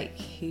Peter Blake,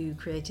 who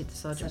created the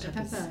Sgt. Sgt.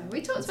 Pepper's. Pepper.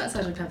 We talked about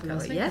Sgt. Pepper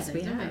last week. Yes, I we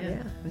think, have. didn't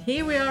Yeah, and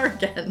here we are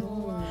again.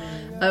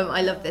 Oh.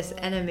 I love this.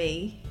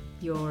 NME,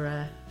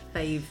 your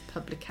fave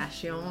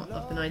publication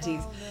of the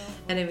 90s.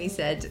 NME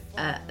said,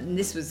 and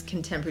this was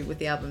contemporary with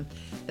the album,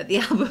 that the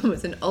album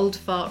was an old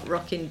fart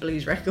rockin'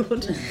 blues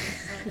record,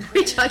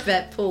 which I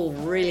bet Paul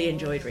really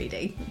enjoyed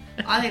reading.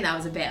 I think that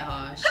was a bit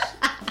harsh.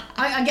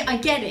 I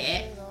get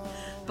it,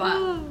 but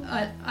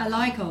I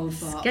like old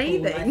fart Paul,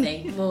 Scathing. I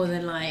think, more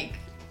than like,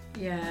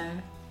 yeah.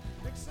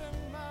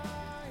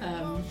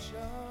 I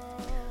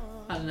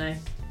don't know.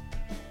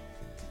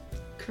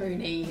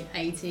 Croony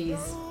 80s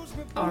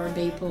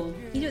R&B Paul.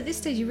 You know, at this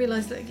stage you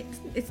realise that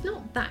it's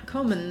not that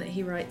common that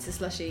he writes a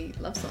slushy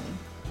love song.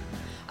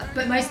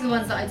 But most of the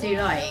ones that I do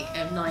like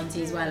of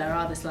 90s Weller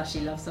are the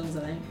slushy love songs,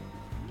 I think.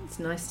 It's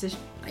nice to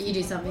You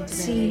do something to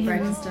see me, him.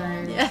 Broken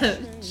Stone. Yeah,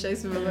 show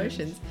some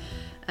emotions.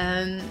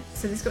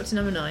 So this got to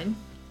number 9.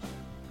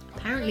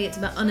 Apparently it's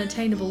about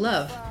unattainable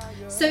love.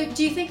 So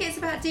do you think it's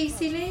about DC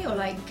Lee, or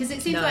like, because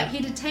it seems No. like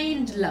he'd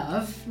attained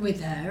love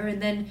with her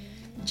and then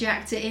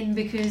jacked it in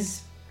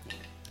because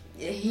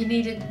he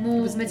needed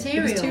more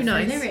material It was too for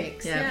nice.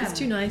 lyrics. Yeah, it was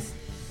too nice,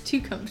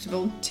 too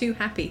comfortable, too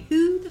happy.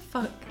 Who the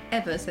fuck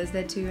ever says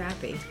they're too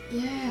happy?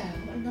 Yeah,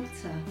 what a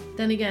nutter.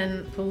 Then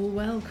again,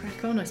 well,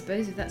 crack on, I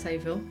suppose, if that's how you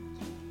feel.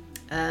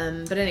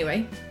 But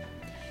anyway,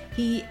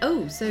 he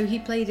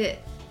played it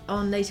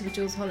on Later with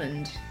Jules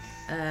Holland,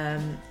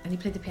 and he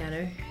played the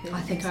piano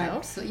I think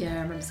himself. I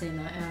remember seeing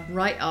that, yeah.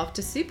 Right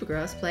after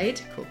Supergrass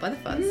played Caught by the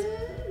Fuzz.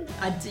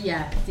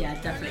 Yeah,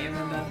 definitely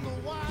remember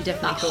You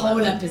definitely that caught whole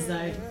one.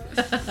 episode.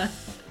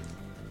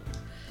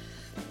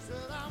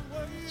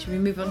 Should we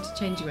move on to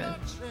Changing Man?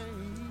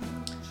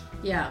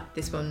 Yeah.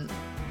 This one,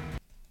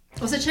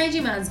 Also,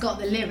 Changing Man's got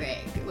the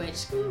lyric,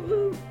 which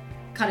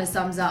kind of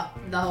sums up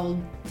the whole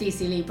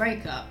DC Lee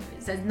breakup.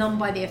 It says, "Numb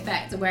by the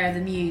effect, aware of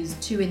the muse,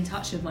 too in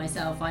touch with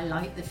myself, I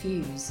light the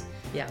fuse."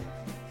 yeah,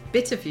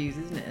 bitter fuse,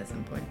 isn't it, at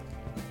some point?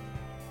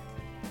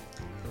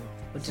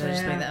 Or did I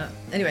just make that up?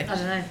 Anyway, I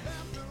don't know.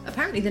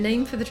 apparently the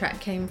name for the track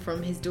came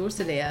from his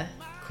daughter Leah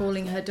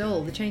calling her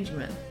doll the Changing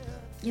Man.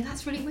 Yeah,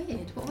 that's really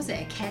weird. What was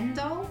it, a Ken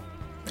doll?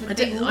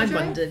 I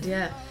wondered,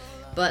 yeah.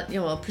 But,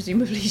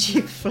 presumably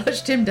she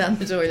flushed him down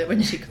the toilet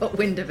when she got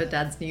wind of her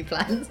dad's new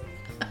plans.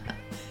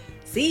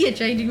 See you,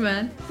 Changing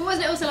Man. But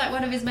wasn't it also like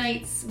one of his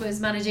mates was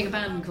managing a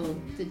band called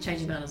The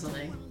Changing Man or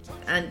something?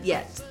 And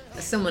yet,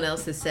 someone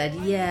else has said,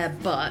 yeah,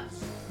 but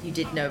you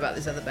did know about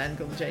this other band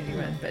called The Changing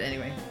Man. But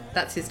anyway,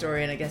 that's his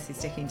story, and I guess he's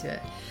sticking to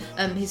it.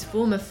 His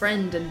former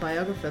friend and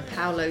biographer,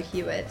 Paolo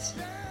Hewitt,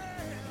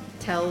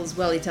 tells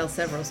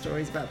several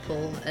stories about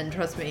Paul, and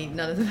trust me,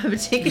 none of them are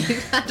particularly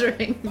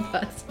flattering,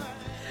 but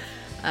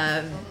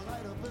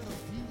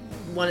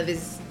one of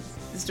his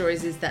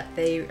stories is that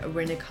they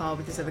were in a car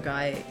with this other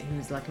guy who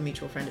was like a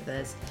mutual friend of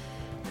theirs,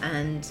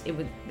 and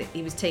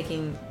he was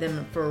taking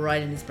them for a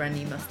ride in his brand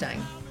new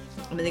Mustang,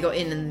 and when they got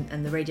in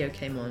and the radio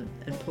came on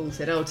and Paul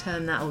said, "Oh,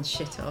 turn that old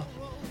shit off,"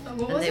 and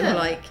they were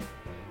like,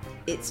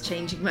 "It's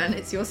Changing Man,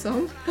 it's your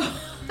song."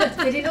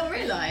 Did he not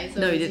realise?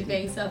 No, he was didn't.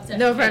 Being self-deprecating?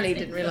 No, apparently he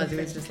didn't realise. He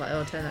was just like,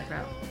 "Oh, turn that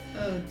crap."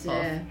 Oh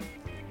dear.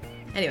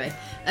 Anyway,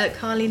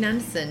 Carly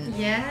Nansen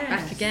Yes.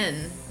 back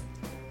again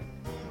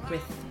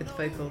with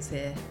vocals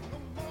here.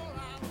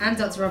 And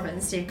Dr. Robert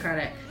and Steve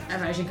Craddock,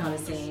 Emotion Colour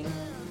Scene.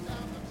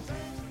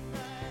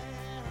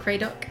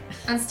 Cradock.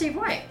 And Steve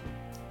White.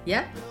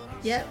 Yep.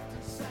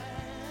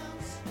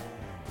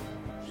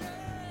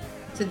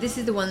 So this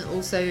is the one that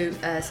also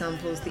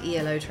samples the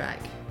ELO track,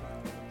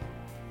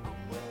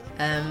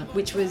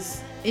 which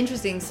was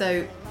interesting.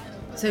 So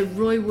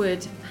Roy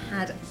Wood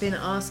had been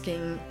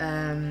asking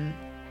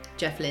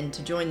Jeff Lynne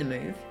to join the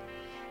Move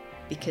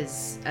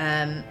because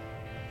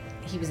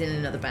he was in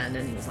another band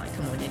and he was like,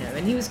 come on,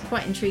 and he was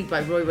quite intrigued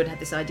by Roy Wood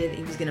had this idea that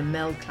he was going to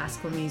meld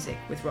classical music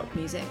with rock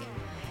music,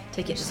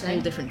 take it to a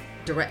whole different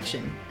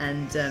direction,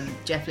 and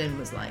Jeff Lynne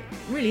was like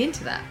really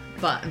into that,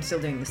 but I'm still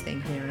doing this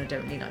thing here and I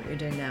don't really like what you're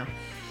doing now.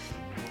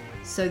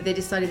 So they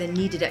decided they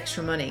needed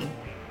extra money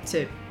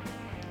to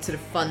sort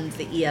of fund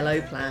the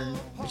ELO plan,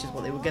 which is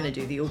what they were going to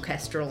do, the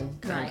orchestral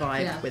kind of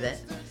vibe with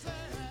it.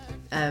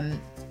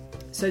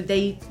 So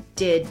they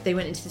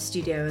went into the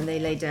studio and they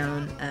laid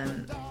down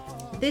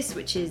this,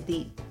 which is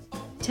the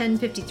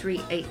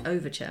 10:53:8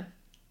 Overture.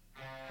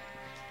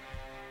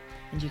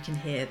 And you can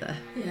hear the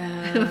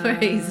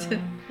phrase.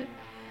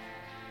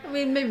 I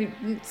mean, maybe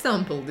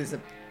sampled is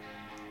a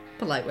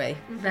polite way.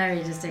 Very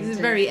distinctive. This is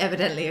very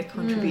evidently a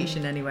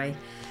contribution anyway.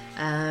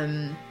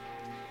 And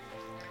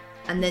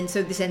then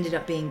so this ended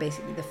up being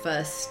basically the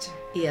first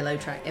ELO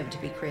track ever to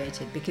be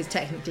created, because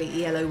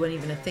technically ELO weren't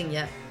even a thing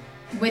yet.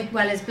 With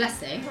Weller's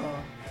Blessing?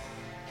 Or?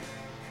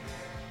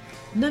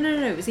 No,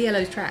 it was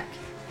ELO's track.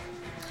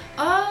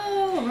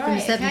 Oh,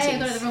 right. From the 70s. Okay, I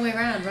got it the wrong way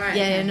around, right.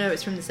 Yeah, okay. no,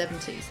 it's from the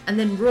 70s. And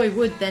then Roy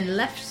Wood then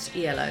left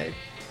ELO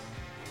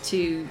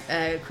to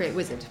create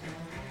Wizard,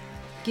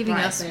 giving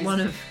us one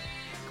of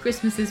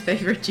Christmas's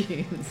favourite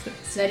tunes.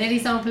 So did he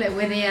sample it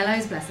with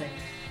ELO's Blessing?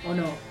 Or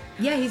not?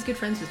 Yeah, he's good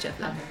friends with Jeff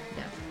Lynne.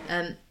 Okay.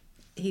 Yeah.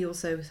 He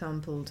also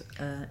sampled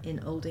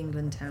In Old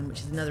England Town,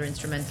 which is another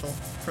instrumental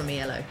from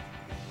ELO.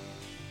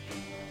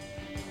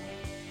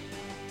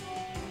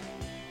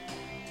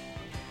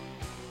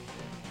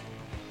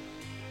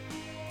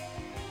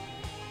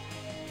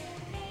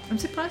 I'm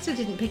surprised I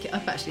didn't pick it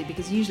up actually,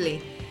 because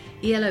usually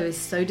ELO is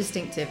so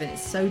distinctive and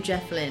it's so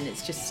Jeff Lynne,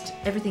 it's just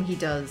everything he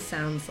does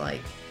sounds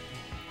like,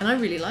 and I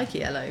really like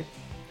ELO.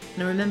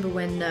 And I remember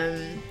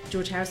when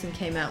George Harrison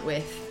came out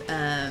with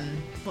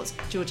what's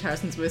George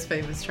Harrison's most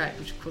famous track,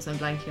 which of course I'm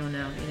blanking on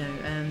now,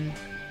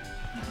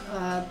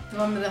 The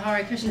one with the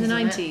Hare Krishnas in the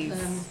on it.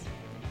 90s.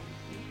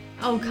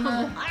 Oh, come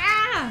on.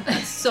 Ah!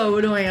 That's so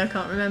annoying, I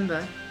can't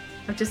remember.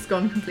 I've just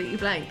gone completely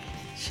blank.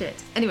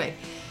 Shit. Anyway,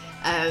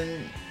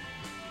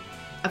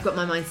 I've got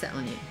my mind set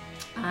on you.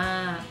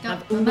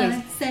 I've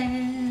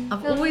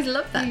always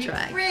loved that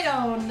track.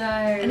 Oh no!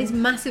 And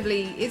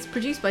it's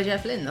produced by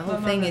Jeff Lynne. The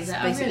whole thing is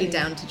basically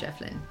down to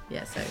Jeff Lynne.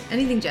 Yeah, so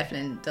anything Jeff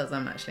Lynne does,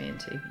 I'm actually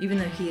into, even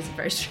though he is a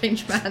very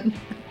strange man.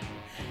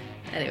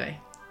 Anyway,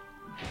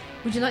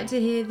 would you like to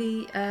hear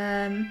the?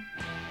 Oh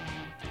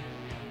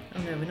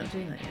no, we're not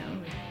doing that yet, are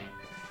we?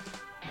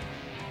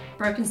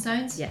 Broken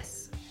Stones?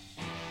 Yes.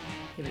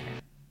 Here we go.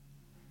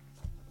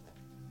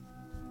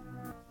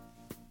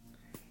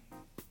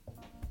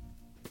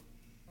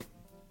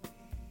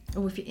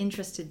 Oh, if you're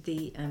interested,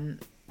 the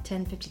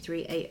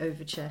 1053-8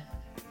 overture.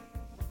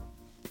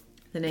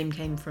 The name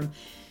came from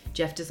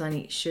Jeff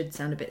designing it should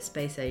sound a bit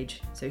space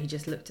age. So he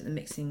just looked at the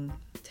mixing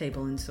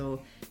table and saw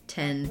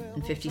 10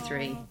 and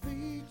 53.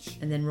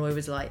 And then Roy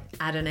was like,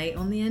 add an 8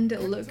 on the end,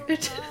 it'll look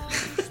good.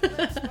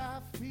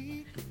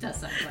 That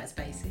sounds quite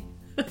spacey.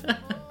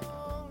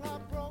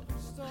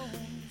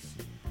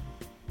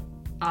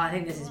 Oh, I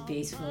think this is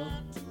beautiful.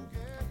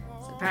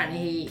 So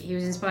apparently he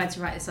was inspired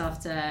to write this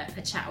after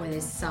a chat with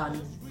his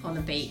son on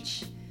the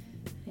beach.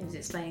 He was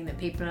explaining that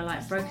people are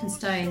like broken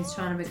stones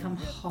trying to become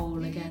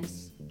whole again.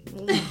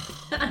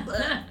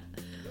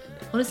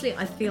 Honestly,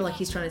 I feel like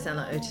he's trying to sound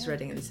like Otis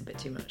Redding and it's a bit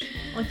too much.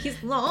 Like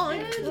he's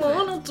like, you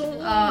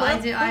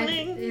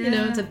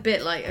know, it's a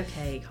bit like,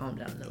 okay, calm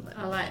down a little bit.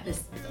 I like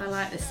this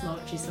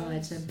slouchy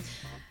side to him.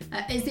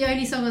 It's the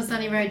only song on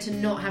Sunny Road to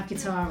not have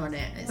guitar on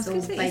it. It's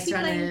all based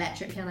around an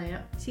electric piano.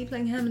 Yeah. Is he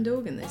playing Hammond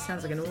organ? This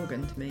sounds like an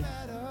organ to me.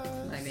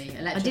 Maybe.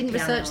 I didn't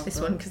research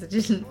this one because I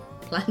didn't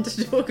plan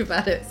to talk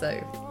about it, so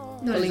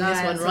pulling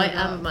this one right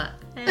out of my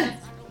ass.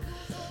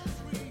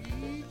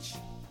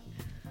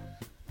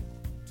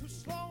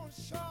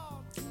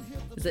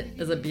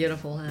 Is it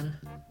beautiful, Hannah?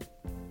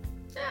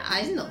 Yeah,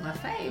 it's not my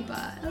fave, but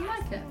I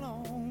like it.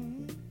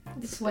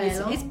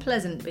 It's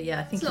pleasant, but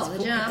yeah, I think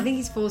I think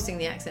he's forcing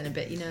the accent a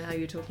bit. You know how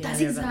you're talking. That's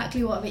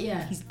exactly what. But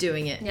yeah, he's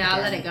doing it. Yeah,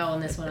 I'll let it go on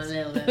this one a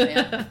little bit. But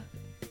yeah,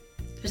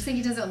 I just think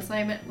he does it on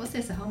so much. What's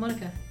this? A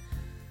harmonica?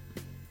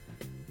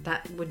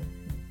 That would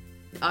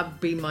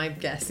be my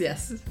guess.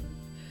 Yes.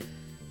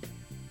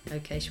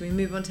 Okay, should we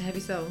move on to Heavy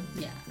Soul?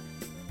 Yeah.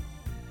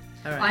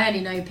 All right. I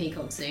only know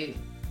Peacock Suit.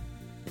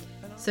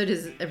 So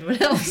does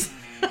everyone else.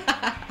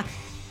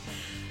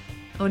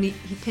 Oh, and he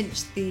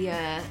pinched the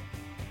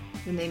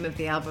name of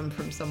the album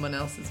from someone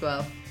else as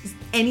well. Is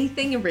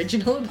anything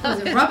original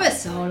about it? Rubber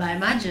Soul, I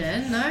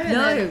imagine. No.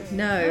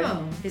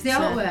 Oh. It's the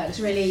artwork's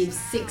really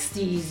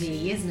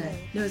 60s-y, isn't it?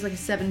 No, it's like a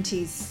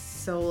 70s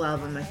soul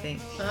album, I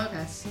think. Oh,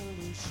 okay.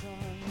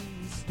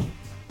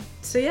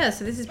 So yeah,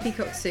 so this is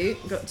Peacock Suit.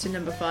 Got to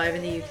number 5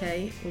 in the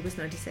UK, August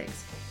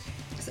 96.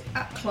 So,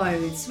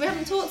 clothes. We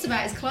haven't talked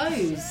about his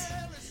clothes.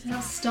 How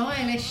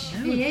stylish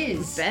he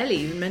is. Barely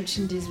even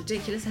mentioned his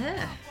ridiculous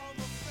hair.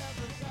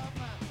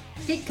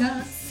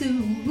 Picasso.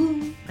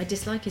 I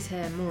dislike his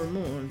hair more and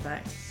more, in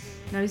fact.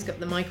 Now he's got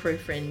the micro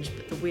fringe,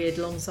 but the weird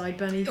long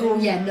sideburny thing. Oh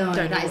yeah, no,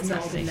 Don't that know is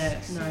not happening.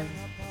 No.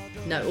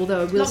 No,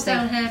 although I will say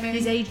hair, maybe?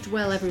 he's aged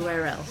well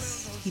everywhere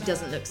else. He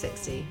doesn't look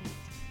 60-ish.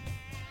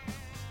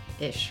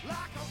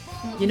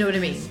 You know what I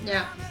mean?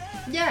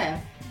 Yeah.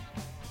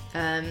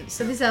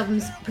 So this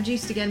album's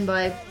produced again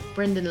by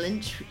Brendan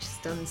Lynch, which has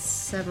done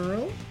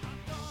several.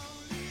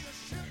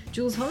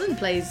 Jules Holland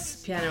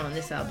plays piano on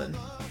this album.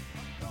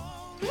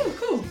 Oh,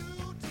 cool.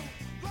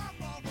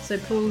 So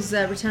Paul's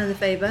returned the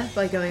favour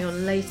by going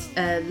on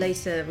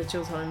later with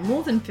Jules Holland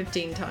more than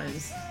 15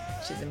 times,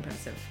 which is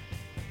impressive.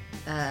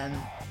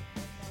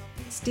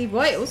 Steve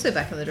White also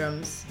back on the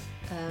drums.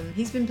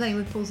 He's been playing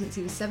with Paul since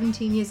he was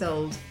 17 years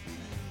old.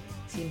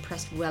 He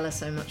impressed Weller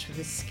so much with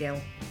his skill.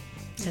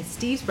 And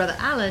Steve's brother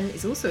Alan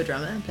is also a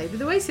drummer and played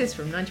with Oasis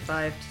from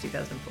 95 to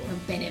 2004. He'll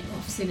bin him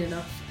off soon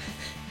enough.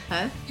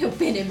 Huh? He'll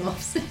bin him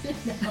off soon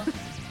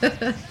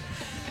enough.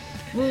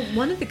 Well,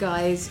 one of the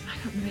guys, I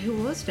can't remember who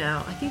it was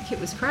now. I think it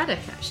was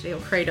Craddock actually, or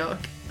Cradock.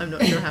 I'm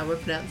not sure how we're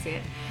pronouncing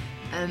it.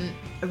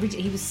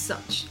 Originally, he was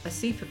such a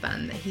super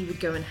fan that he would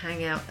go and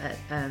hang out at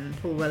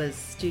Paul Weller's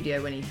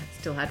studio when he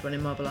still had one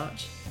in Marble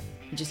Arch,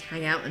 and just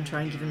hang out and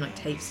try and give him like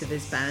tapes of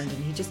his band,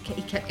 and he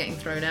kept getting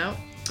thrown out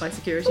by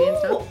security and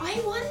stuff. I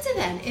wonder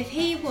then if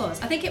he was.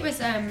 I think it was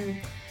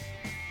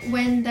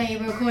when they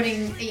were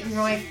recording Eton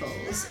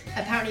Rifles.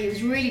 Apparently, it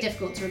was really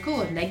difficult to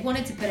record, and they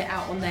wanted to put it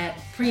out on their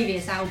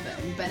previous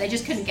album, but they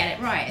just couldn't get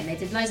it right, and they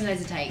did loads and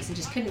loads of takes and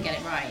just couldn't get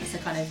it right. So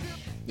kind of,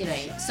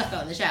 stuck it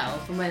on the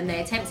shelf. And when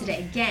they attempted it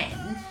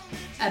again,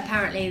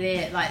 apparently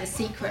the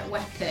secret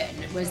weapon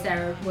was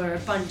there were a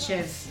bunch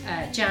of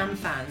Jam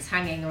fans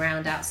hanging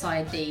around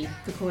outside the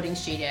recording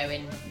studio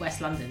in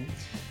West London.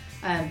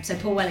 So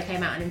Paul Weller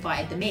came out and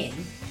invited them in,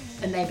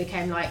 and they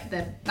became like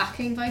the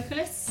backing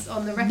vocalists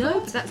on the record.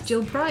 No, but that's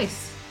Jill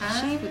Price.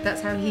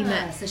 That's how he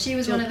met. So she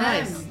was Jill one of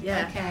Price. them.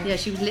 Yeah, Okay. Yeah,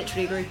 she was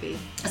literally a groupie.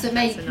 So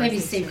maybe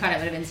Steve Craddock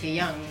would have been too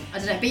young. I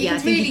don't know. But you Yeah, I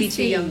can think really he'd be too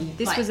see, young.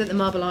 This was at the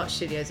Marble Arch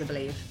Studios, I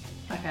believe.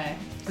 Okay.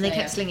 And they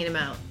kept slinging him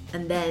out.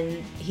 And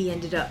then he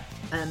ended up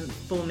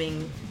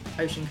forming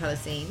Ocean Colour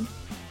Scene.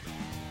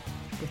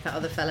 with that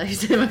other fellow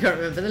whose name I can't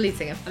remember, the lead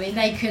singer. I mean,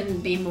 they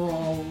couldn't be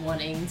more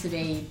wanting to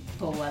be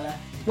Paul Weller.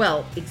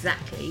 Well,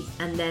 exactly.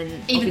 And then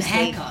Even the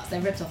obviously- haircuts, they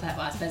ripped off hair,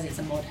 but I suppose it's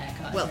a mod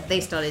haircut. Well, isn't it? they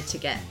started to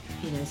get,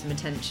 some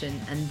attention,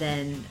 and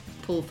then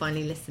Paul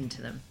finally listened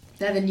to them.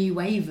 They're the new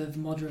wave of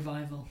mod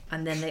revival.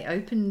 And then they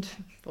opened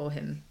for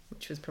him,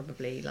 which was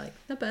probably like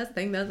the best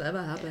thing that's ever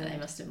Yeah, happened. they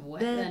must have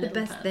wet They're their the little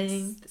best pants.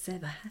 thing that's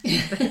ever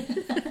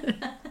happened.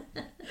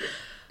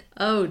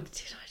 Oh,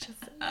 did I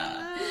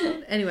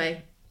just...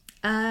 Anyway,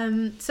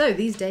 so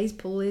these days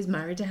Paul is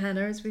married to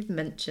Hannah, as we've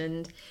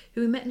mentioned,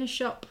 who we met in a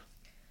shop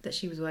that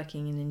she was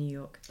working in New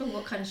York. Oh,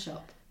 what kind of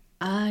shop?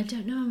 I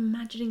don't know, I'm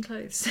imagining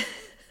clothes.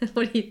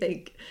 What do you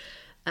think?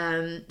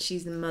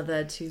 She's the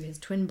mother to his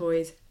twin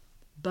boys,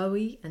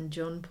 Bowie and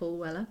John Paul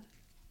Weller.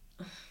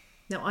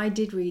 Now, I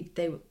did read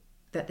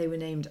that they were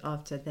named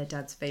after their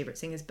dad's favourite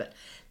singers, but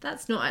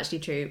that's not actually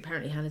true.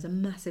 Apparently, Hannah's a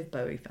massive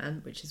Bowie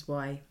fan, which is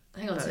why...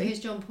 Hang on, so Bowie. who's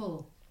John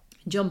Paul?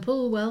 John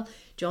Paul, well,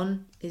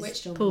 John is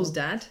Which John Paul's Paul?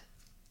 dad,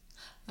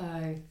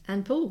 Oh.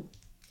 and Paul,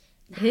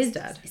 his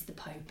That's- dad. It's the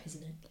Pope,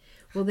 isn't it?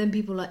 Well, then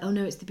people are like, oh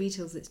no, it's the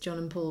Beatles, it's John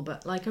and Paul,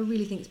 but like I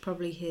really think it's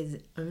probably his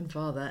own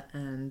father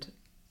and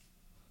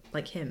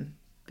like him,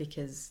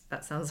 because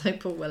that sounds like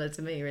Paul Weller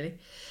to me, really.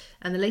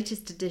 And the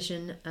latest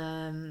edition,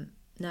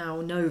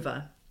 now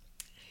Nova,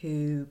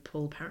 who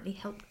Paul apparently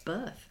helped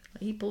birth.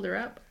 He pulled her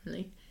out,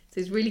 apparently. So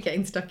he's really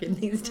getting stuck in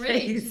these Really?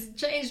 days. He's a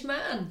changed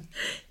man.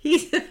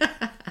 He's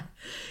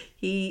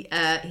he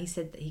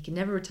said that he can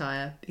never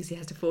retire because he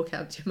has to fork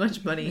out too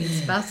much money in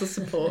spousal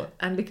support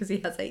and because he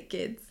has 8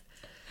 kids.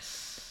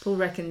 Paul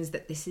reckons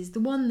that this is the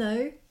one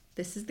though.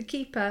 This is the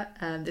keeper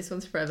and this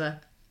one's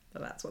forever.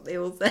 Well, that's what they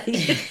all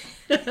say.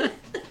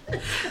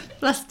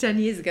 Plus 10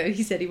 years ago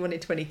he said he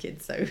wanted 20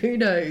 kids, so who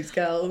knows,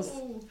 girls.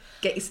 Ooh.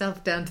 Get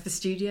yourself down to the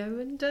studio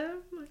and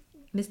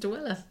Mr.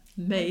 Weller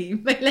may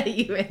let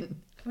you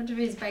in. I wonder if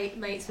he's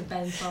mates with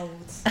Ben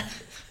Folds.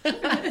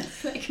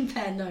 They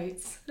compare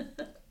notes.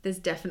 There's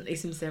definitely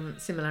some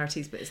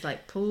similarities, but it's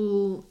like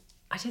Paul,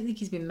 I don't think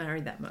he's been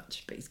married that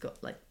much, but he's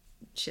got like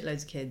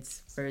shitloads of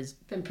kids, whereas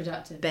Been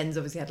productive. Ben's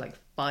obviously had like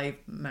 5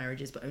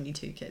 marriages but only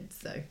 2 kids,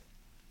 so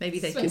maybe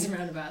they Swings could, and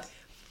roundabouts.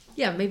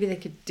 yeah, maybe they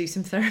could do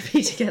some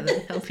therapy together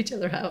and help each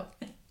other out.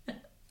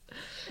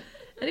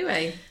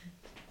 Anyway,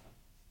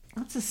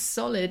 that's a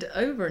solid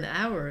over an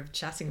hour of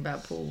chatting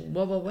about Paul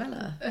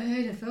Weller.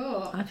 Who'd have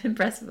thought? I'm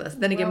impressed with us.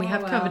 Then again, we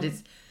have Wow. covered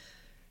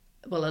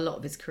a lot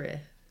of his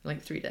career,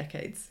 like 3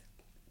 decades.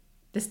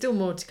 There's still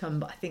more to come,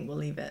 but I think we'll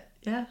leave it.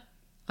 Yeah,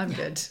 I'm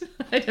good.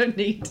 I don't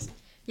need...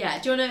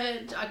 Yeah, do you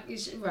want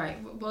to... Right,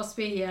 whilst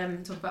we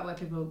talk about where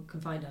people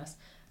can find us...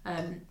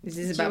 Is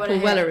do this you about wanna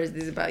Paul Weller hear- or is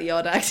this about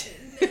Yard Act?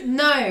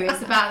 No,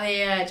 it's about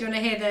the... do you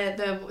want to hear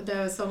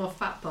the song of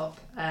Fat Pop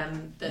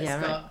that's Yeah,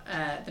 right.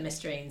 got the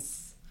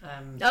Mysteries?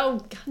 Oh,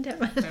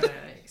 goddamn.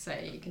 So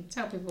you can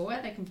tell people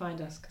where they can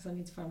find us, because I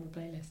need to find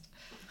my playlist.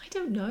 I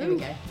don't know. There we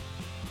go.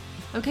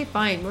 Okay,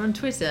 fine. We're on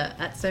Twitter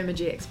at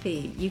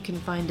SomaGXP. You can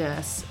find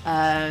us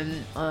on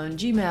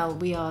Gmail.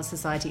 We are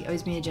Society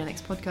Owes Me a Gen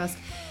X Podcast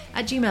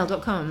at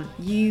gmail.com.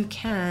 You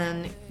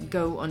can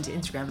go onto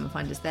Instagram and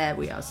find us there.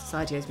 We are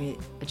Society Owes Me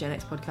a Gen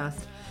X Podcast.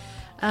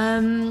 You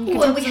can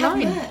Well, drop we us a have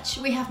line. merch.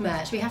 We have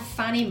merch. We have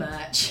fanny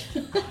merch.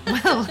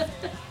 Well,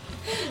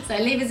 So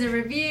leave us a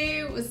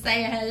review,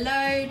 say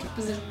hello, drop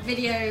us a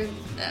video,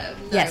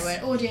 Yes.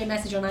 an audio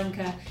message on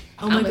Anchor.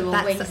 oh my and we god, will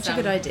that's wing such a some.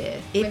 good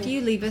idea. If Wing-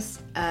 you leave us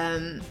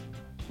a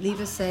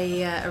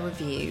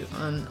review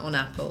on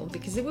Apple,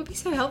 because it would be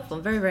so helpful,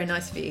 very, very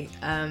nice of you.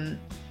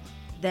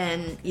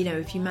 Then,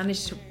 if you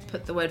manage to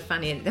put the word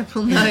fanny in it, then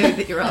we'll know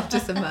that you're after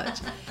so much.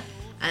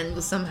 And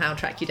we'll somehow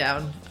track you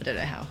down. I don't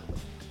know how.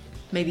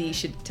 Maybe you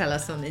should tell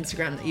us on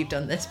Instagram that you've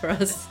done this for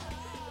us.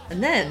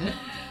 And then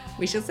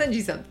we shall send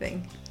you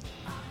something.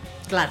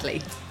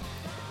 Gladly.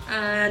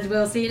 And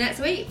we'll see you next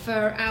week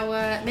for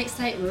our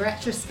mixtape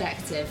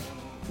retrospective.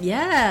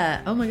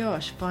 Yeah. Oh my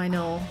gosh.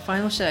 Final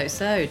show.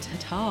 So,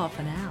 ta-ta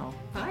for now.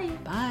 Bye.